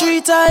about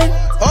 3 times.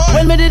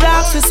 When me did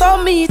ask for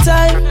some me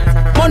time,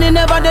 money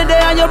never did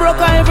there and you broke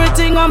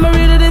everything. And me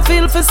really did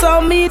feel for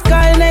some meat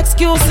kind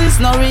excuses.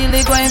 Not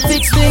really going to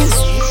fix things.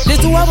 The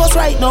two of us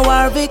right now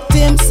are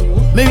victims.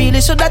 Me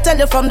really should have tell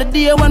you from the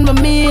day when we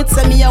meet.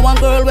 Say me a one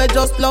girl we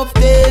just love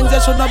things. You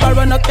should not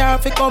borrow no car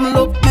if you come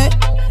look me.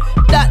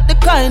 That the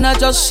kind of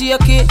just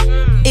shake it.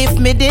 If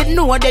me didn't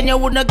know, then you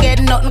wouldn't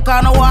get nothing.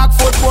 Kind of walk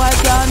foot boy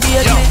can't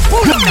date me.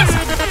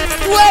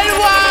 Well,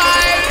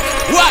 why?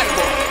 Why?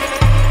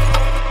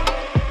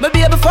 My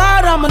baby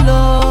father, I'ma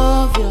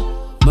love you.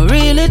 Me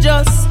really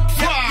just.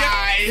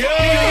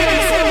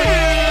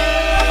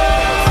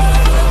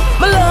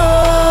 Me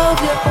love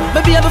you.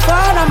 My baby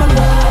father, I'ma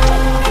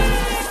love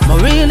you. Me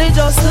really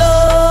just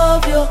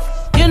love you.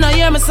 You know,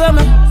 hear me say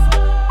me.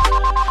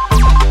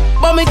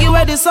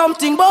 this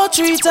something about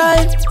 3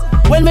 times.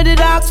 When me did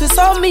ask for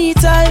some me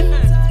time.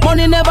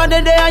 Money never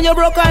the day and you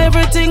broke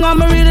everything.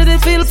 I'm really the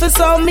feel for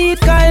some meat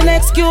kind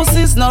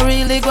excuses. Not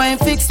really going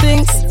fix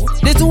things.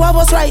 The two of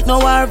us right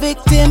now are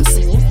victims.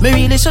 Me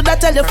really should have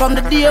tell you from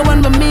the day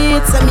when we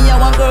meet. Say me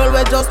and one girl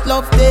we just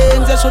love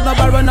things. You should not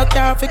borrow no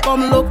car if you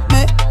come look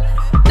me.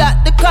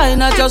 That the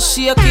kind of just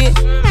shake it.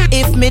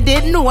 If me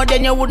didn't know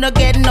then you wouldn't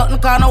get nothing.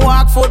 Can't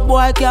walk foot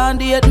boy can't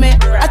date me.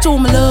 I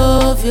told me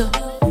love you.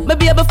 Me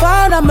baby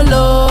father me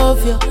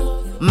love you.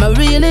 Me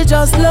really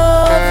just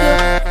love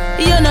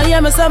you. You know,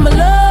 hear me say me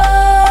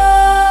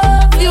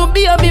love you.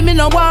 Baby, me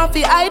no want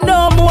fi I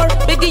no more.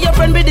 Biggie your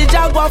friend with the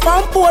Jaguar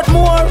from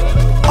Portmore.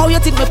 How you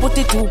think me put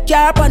it 2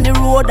 car on the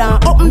road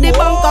and open the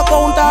bank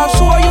account and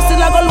sure you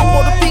still a go look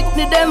for the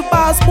picnic them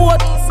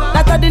passport.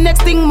 That's the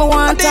next thing me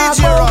want to talk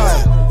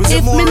about.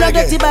 If me not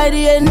get it by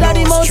the end of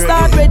the month,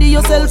 start ready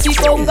yourself you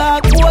come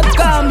back. What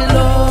can me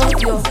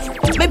love you?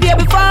 Me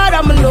baby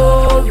father me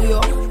love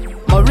you.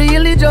 I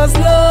really just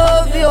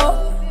love you.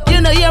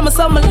 You know, hear me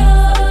say me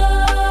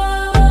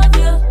love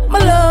you. Me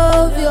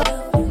love you.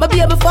 My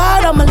baby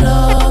father, me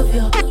love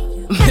you.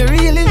 Me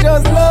really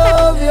just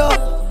love you.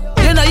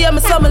 You know, hear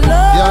me say me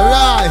love you. You're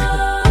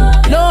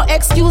right. No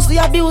excuse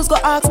for abuse, go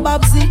ask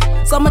Babsy.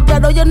 So my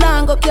dad or your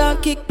nan go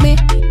can't kick me.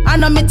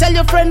 And I me tell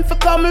your friend for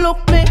come look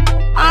me.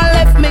 I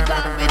left me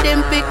gone with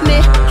them pick me.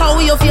 How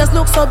your face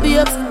look so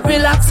babes?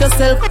 Relax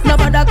yourself.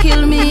 Nobody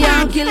kill me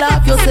and kill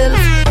off yourself.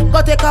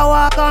 Go take a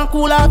walk and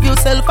cool off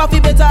yourself. I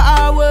feel better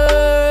or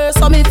worse.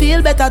 So me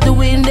feel better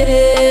doing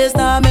this.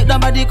 Now make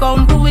nobody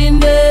come doing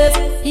this.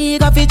 He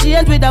got to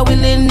change with a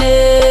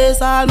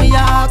willingness. All me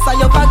ask are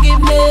your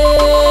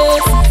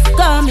forgiveness.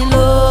 Cause me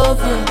love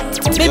you.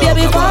 Me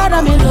baby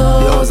father me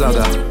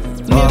love you.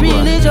 Me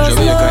really just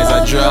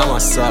love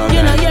you.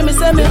 You know hear me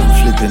say me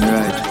flipping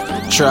right.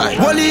 Try.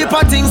 Whole heap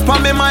of things pa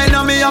me mind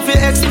and me have to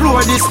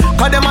explore this.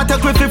 Cause them a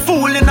take with the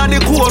fooling and the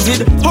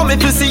COVID. How me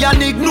to see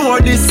and ignore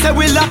this. Say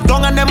we lock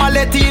down and them a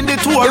let in the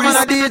tourists. You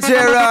man a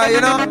DJ Rai,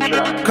 you know.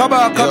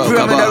 Kabaka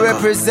Pyramid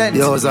represent.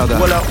 Yo, Zaga.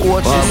 Whole of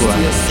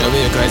Oasis.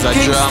 Jamaica is a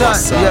drama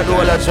song. Yeah, the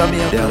whole of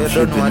Jamaica. You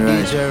don't know a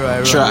DJ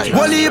Rai. Try.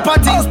 Whole heap of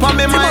things pa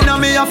me mind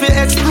and me have to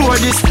explore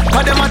this.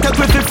 Cause them a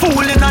take with the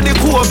fooling and the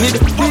COVID.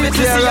 How me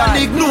to see and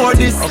ignore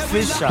this.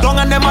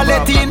 Down and them a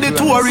let in the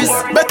tourists.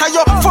 Better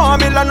your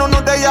formula no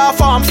they are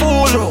farm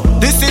fool.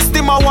 This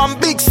system a one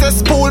big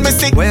cesspool. Me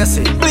sick. Where you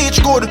see?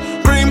 Bleach good,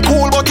 cream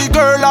cool, but the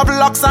girl have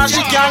locks and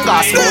she can't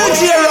gas.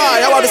 DJ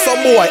Rai, I want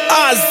some boy.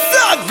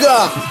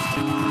 Zaga.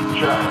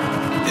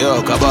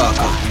 Yo,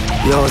 Kabaka.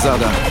 Yo,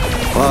 Zaga.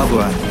 Oh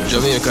boy.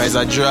 Jamaica is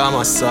a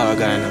drama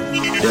saga.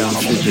 Yeah, I'm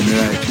flipping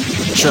right.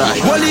 Try.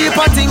 Whole heap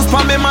of things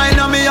pa me mind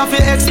and me have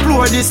to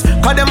explore this.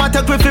 Cause them a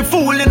take with the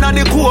fooling and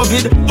the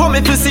COVID. How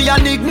me to see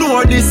and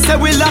ignore this. Say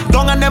we lock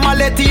down and them a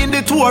let in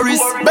the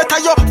tourists. Better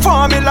your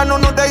formula no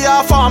they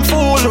are farm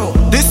fool.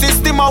 This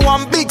system a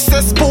one big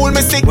cesspool.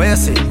 Me sick. Where you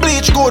see?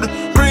 Bleach good,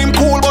 cream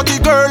cool, but the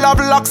girl have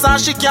locks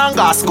and she can't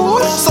go school.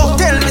 So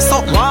tell me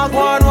something. Walk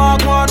one,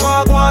 walk one,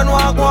 walk one,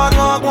 walk one,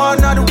 walk one,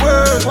 not the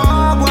word.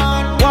 Walk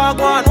one, walk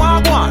one,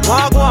 walk one,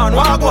 walk one,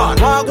 walk one,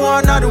 walk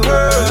one, not the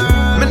word.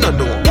 Me no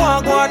do.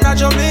 Walk one, not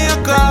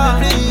Jamaica.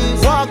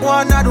 Walk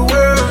one, not the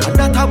world.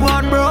 That a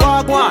one, bro.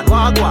 Walk one,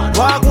 walk one,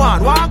 walk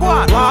one, walk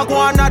one, walk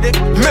one, not the.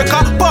 Make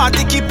a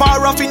party keep her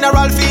rough in a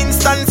Ralph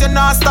instance. You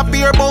not stop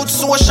here about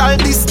social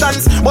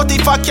distance. But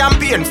if I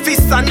campaign,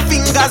 fists and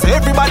fingers,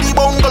 everybody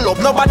bungle up,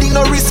 nobody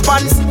no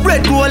response.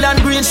 Red, gold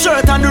and green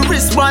shirt and the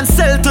wristband.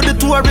 Sell to the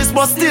tourists,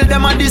 but still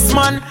them and this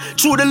man.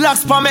 Through the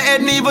locks pa me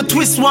head, never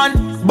twist one.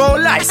 Bow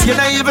lights, you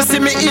don't even see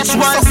me each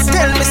one. So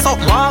tell me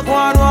something. Walk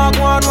one, walk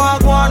one,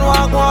 walk one,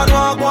 walk one,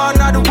 walk one,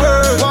 not the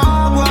word.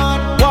 Walk one,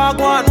 walk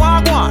one,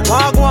 walk one,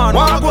 walk one,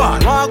 walk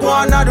one, walk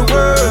one, not the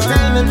word.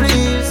 Tell me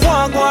please.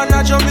 Walk one,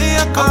 not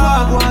Jamaica.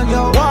 Walk one,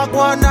 yo. Walk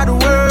one, not the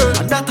word.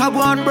 That a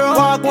one, bro.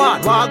 Walk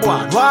one, walk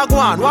one, walk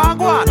one, walk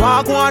one,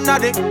 walk one,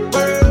 not the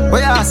word.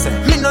 What you say?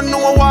 Me no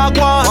know walk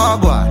one.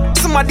 Walk one.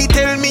 Somebody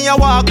tell me a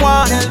walk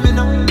one. Tell me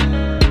no.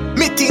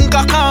 Me think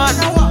I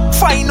can.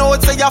 Find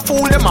out say you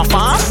fool them a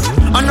farm.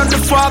 And on the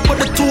frog but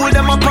the tool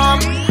them a palm.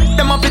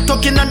 Them a be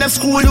talking on them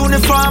school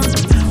uniform.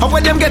 And where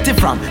them get it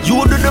from?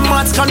 You do the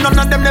maths, cause none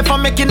of them never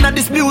making of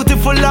this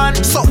beautiful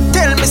land. So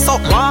tell me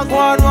so. Walk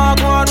one, walk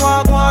one,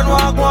 walk one,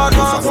 walk one,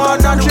 walk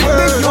one, and the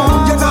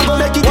world. You never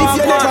make it if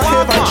you never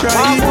ever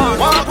try.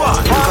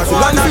 Because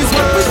life is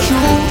what we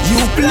choose.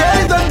 You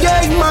play the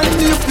game,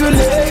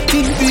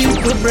 manipulating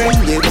people brain.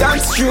 Yeah,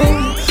 that's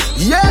true.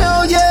 Yeah,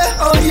 oh yeah,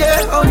 oh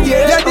yeah, oh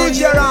yeah. Yeah,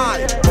 DJ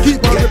Rai.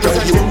 Keep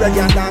getting reggae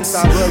and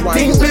dancer worldwide.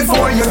 Think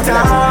before you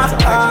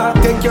talk.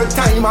 Take your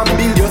time and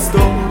build your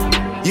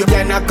stuff. You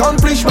can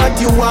accomplish what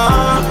you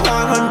want,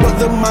 but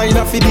the mind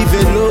of it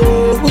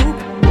develop.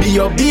 Be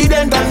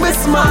obedient and be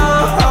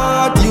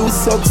smart. You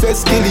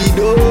success till it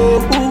do.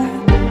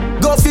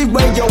 Go fit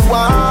where you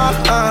want,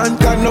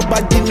 cause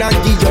nobody not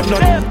give you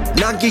none.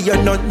 Not give you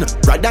none.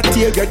 Rather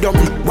tear you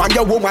down. Want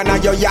your woman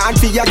and your yard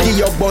for you give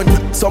your bun.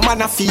 Some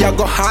man a fear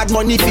go hard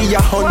money for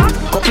your hunt.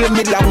 Couple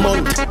middle a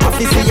month, half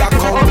is for your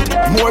account.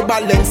 More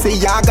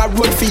Balenciaga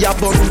road for your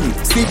bun.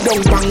 Sit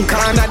down bank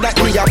corner that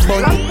we a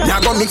bun. Now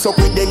go mix up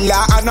with the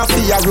law and a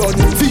fear run.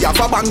 Fear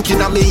for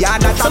banking and me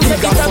yard that a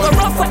bigger fun. Some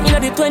rough in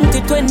the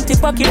 2020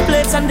 pocket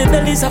plates and the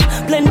bellies up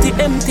plenty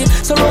empty.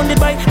 Surrounded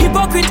by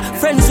hypocrite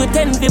friends with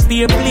envy.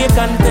 Beer play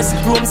contest,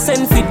 room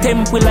send for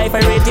temple. Life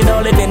I rated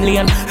all evenly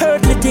and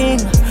earthly thing.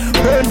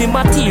 Burn the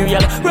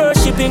material,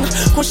 worshipping.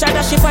 Push out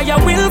the fire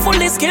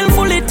willfully,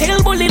 skillfully.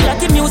 Tell bully like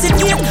the music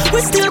game,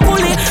 we still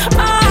bully.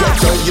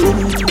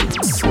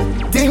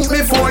 Think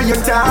before you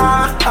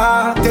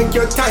talk. Take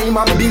your time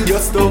and build your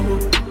stuff.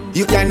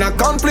 You can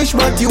accomplish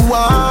what you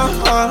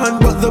want,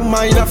 but the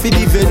mind have to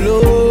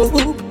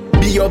develop.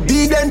 Be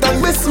obedient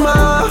and be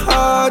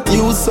smart.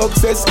 Use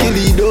success kill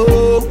it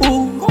up.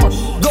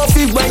 Go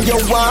fit when you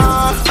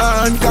want.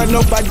 Can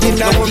nobody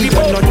not give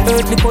you not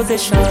earthly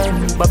possession.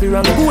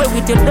 Babylon go away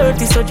with your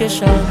dirty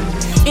suggestion.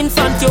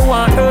 Infant you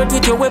want earth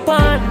with your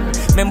weapon.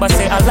 Remember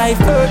say a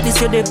life earth is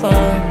your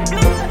depend.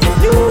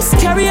 News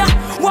carrier,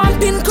 one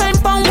pin climb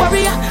pan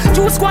warrior.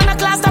 Juice wanna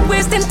class that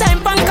wasting time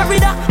pan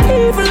corridor.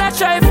 Evil I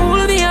try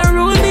fool me and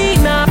rule me.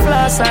 Nah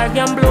floss I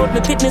gamble out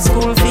me pitney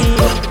school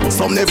fee.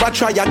 Some never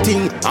try a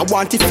thing, I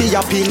want it for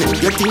your pin.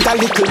 You think a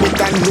little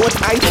bit and note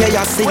I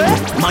care sing.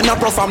 Man a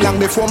perform long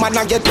before man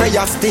a get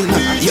prayer sting.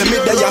 You me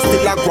there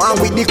still a go on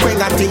with the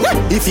quenga thing.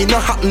 If it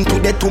not happen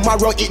today,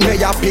 tomorrow it may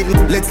happen.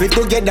 Let's live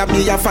together,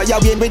 me a fire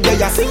when we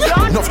there sing.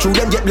 Enough through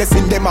them get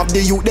blessing, them of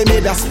the youth they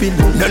made a spin.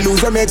 No lose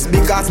them eggs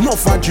because no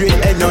for drain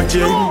energy.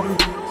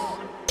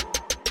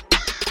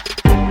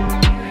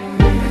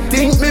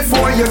 Think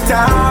before you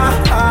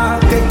talk.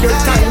 Take your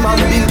time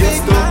and build your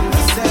stuff.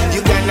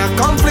 You can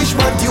accomplish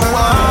what you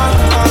want.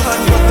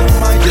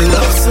 You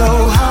love so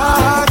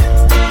hard,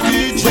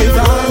 with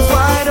arms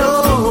wide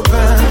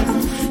open.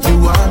 You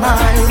are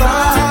my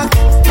rock,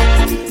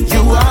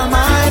 you are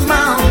my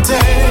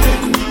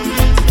mountain.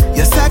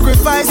 Your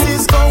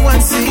sacrifices go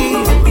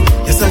unseen.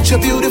 You're such a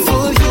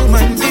beautiful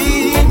human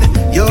being.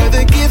 You're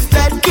the gift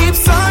that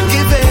keeps on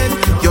giving.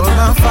 You're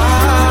my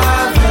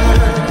father,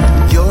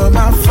 you're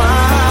my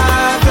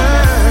father.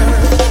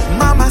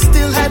 Mama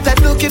still had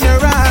that look in her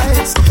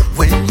eyes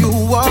when you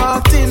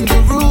walked in the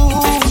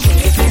room.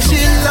 She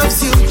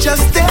loves you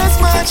just as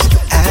much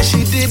as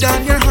she did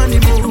on your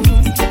honeymoon.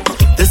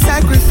 The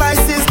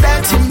sacrifices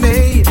that you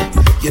made,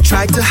 you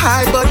tried to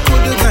hide but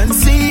couldn't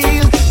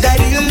conceal. That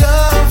your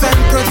love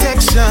and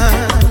protection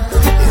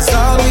is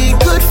all we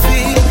could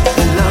feel.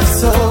 You love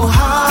so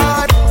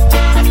hard,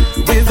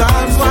 with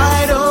arms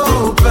wide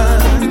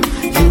open.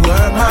 You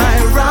are my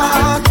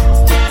rock,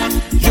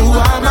 you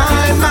are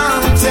my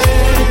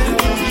mountain.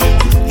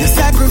 Your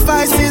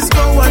sacrifices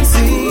go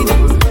unseen.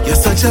 You're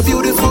such a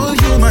beautiful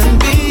human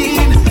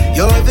being.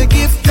 You're the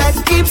gift that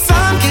keeps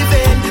on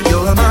giving.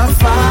 You're my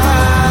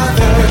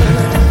father,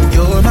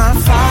 you're my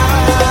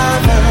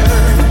father.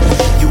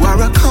 You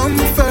are a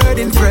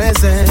comforting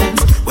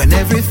presence when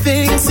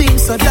everything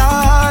seems so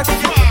dark. In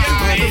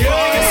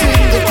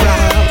the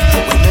crowd,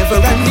 whenever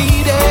I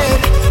needed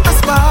a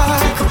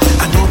spark,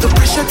 I know the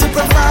pressure to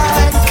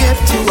provide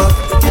kept you up.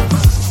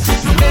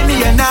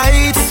 Many a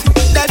night,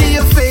 daddy,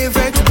 your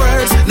favorite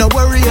words. No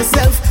worry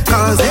yourself,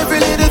 cause every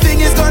little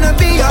thing is gonna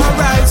be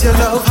alright. You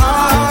love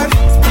hard,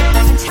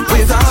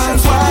 with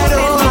arms wide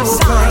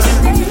open.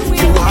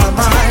 You are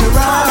my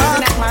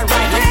rock,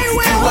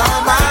 you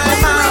are my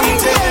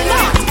mountain.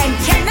 And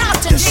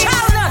cannot and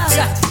shall not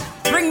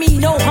bring me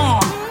no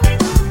harm,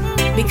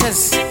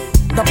 because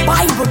the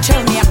Bible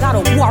tells me I got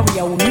a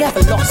warrior who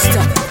never lost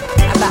a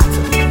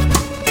battle.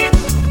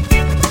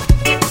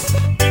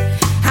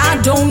 I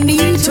don't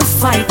need to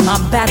fight my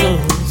battle.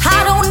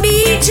 I don't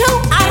need to,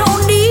 I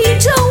don't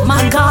need to.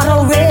 My God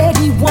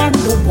already won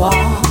the war.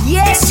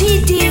 Yes, he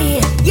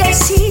did,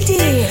 yes, he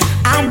did.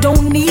 I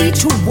don't need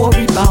to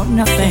worry about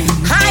nothing.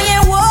 I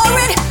ain't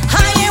worried,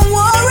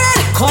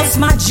 cause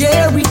my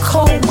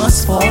Jericho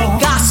must fall.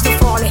 Gots to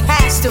fall, it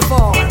has to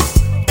fall.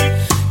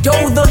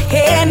 Though the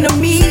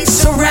enemies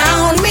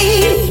surround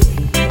me,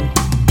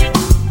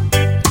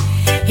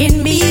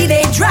 in me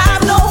they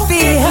drive no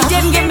fear. He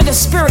didn't give me the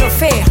spirit of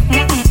fear.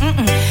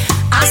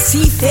 I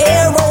see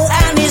Pharaoh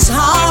and his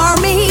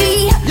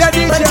army, but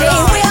they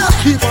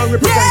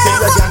will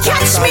never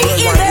catch me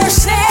in their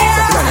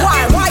snare.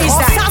 Why is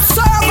that? I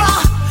serve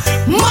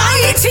a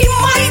mighty,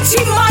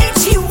 mighty,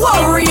 mighty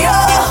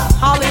warrior.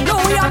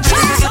 Hallelujah,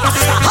 Jesus.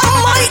 A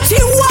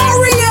mighty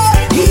warrior.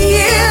 He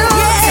is.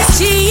 Yes,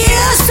 he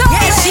is.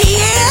 Yes, he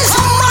is.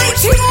 A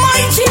mighty,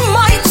 mighty,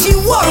 mighty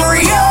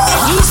warrior.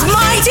 He's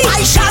mighty.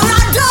 I shall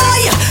not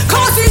die,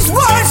 cause his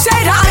word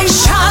said I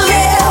shall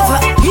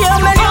live. Yeah,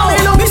 man.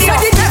 Hallelujah. Me say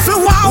the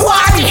devil want war.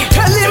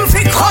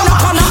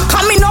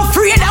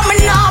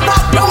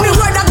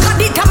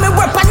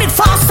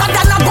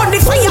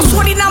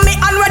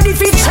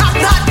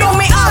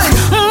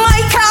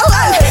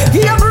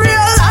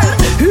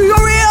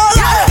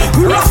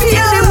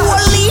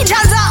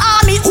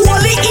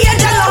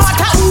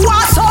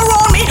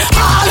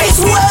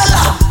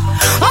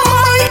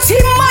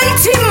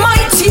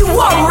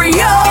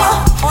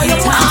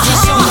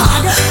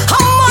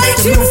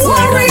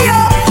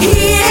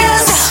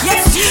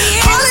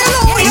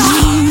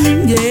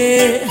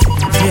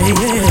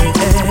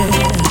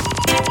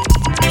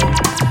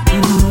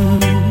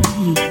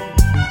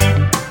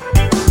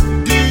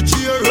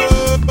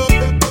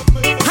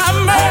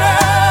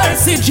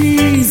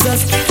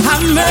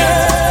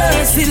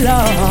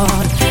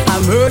 Lord,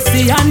 have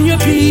mercy on your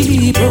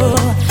people.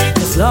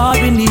 Cause Lord,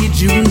 we need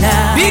you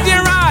now.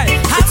 DJ Rai,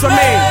 it's for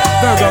me.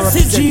 Have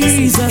mercy,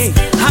 Jesus.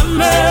 Have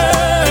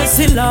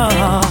mercy,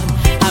 Lord.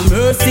 Have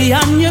mercy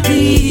on your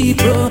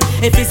people.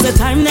 If it's the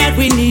time that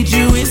we need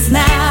you, it's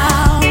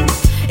now.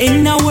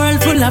 In a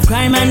world full of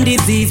crime and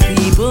disease,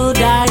 people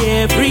die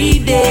every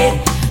day.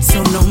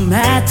 So no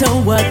matter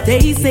what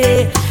they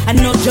say, I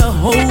know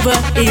Jehovah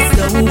is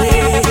the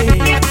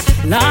way.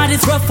 Lord,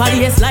 it's rough,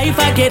 yes, life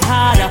I get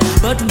harder,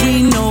 but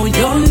we know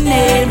your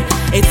name.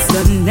 It's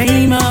the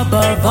name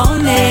above all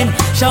name.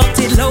 Shout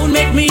it loud,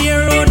 make me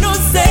hear who no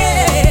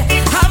say.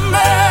 Have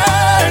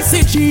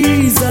mercy,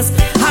 Jesus.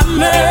 Have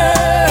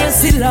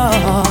mercy,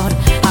 Lord.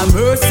 Have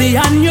mercy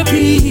on your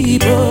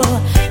people.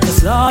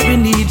 Cause Lord, we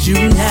need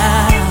you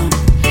now.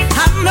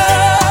 Have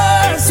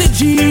mercy,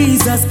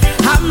 Jesus.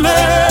 Have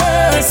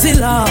mercy,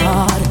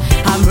 Lord.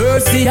 Have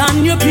mercy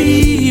on your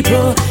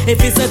people.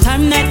 If it's the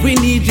time that we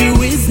need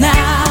you, is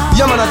now.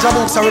 Yeah, man, a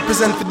Jabooks I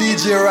represent for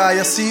DJ Rai,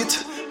 you see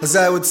it? As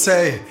I would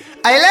say,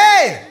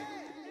 Aile!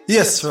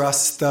 Yes,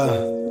 Rasta.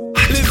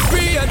 Live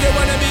free and they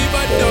wanna be,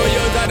 but no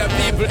use other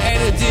people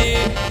energy.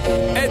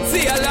 And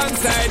see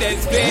alongside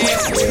SP.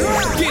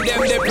 Give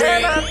them the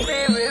break.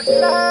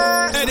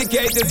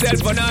 Educate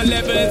yourself on all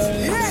levels.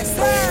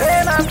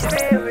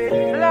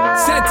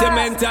 Set your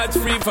mental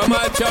free from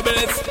all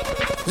troubles.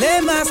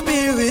 Let my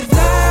spirit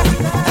fly,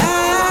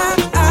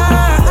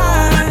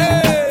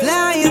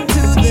 fly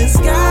into the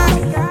sky.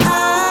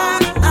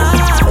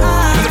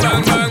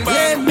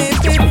 Let me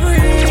be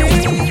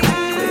free.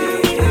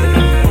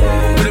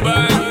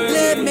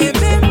 Let me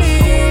be me.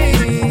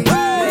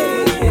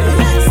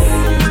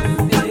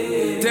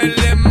 Tell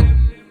them,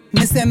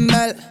 Me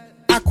symbol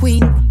a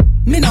queen.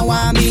 Me no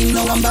want me,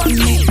 no one but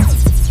me.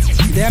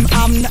 Them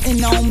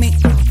nothing on me.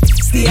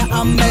 Stay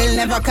humble,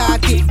 never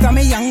cocky. From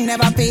me young,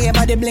 never pay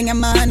by the bling and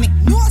money.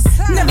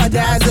 Never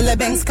dazzle the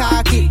bank's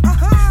cocky.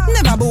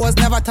 Never boast,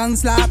 never turn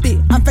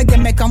sloppy. And forget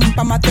me come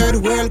from a third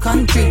world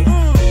country.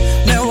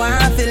 Me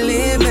want to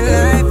live my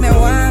life, me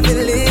want to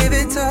live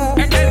it all.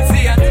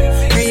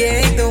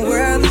 Create the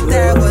world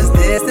that was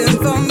destined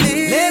for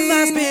me. Let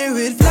my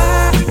spirit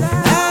fly,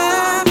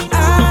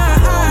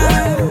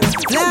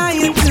 fly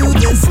into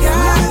the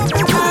sky.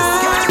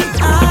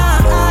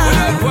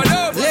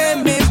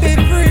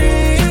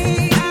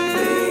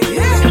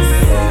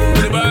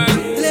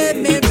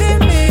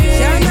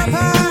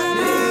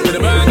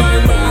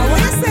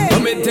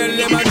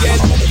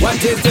 What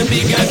is to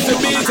be got to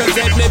be? So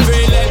set me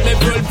free, let me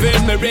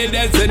fulfill my real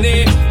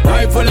destiny.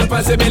 Life full of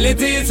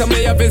possibilities, so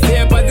me have to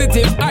stay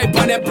positive. I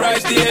pon the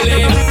price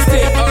daily.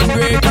 Stay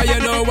hungry, cause you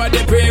know what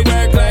they pray.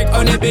 Work like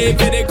honeybee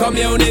for the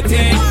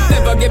community.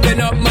 Never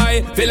giving up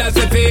my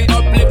philosophy.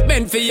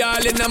 Upliftment for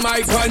y'all in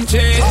my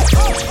country.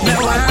 Me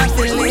want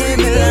to live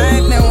my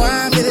life, me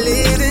want to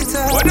live it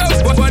all. What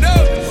up,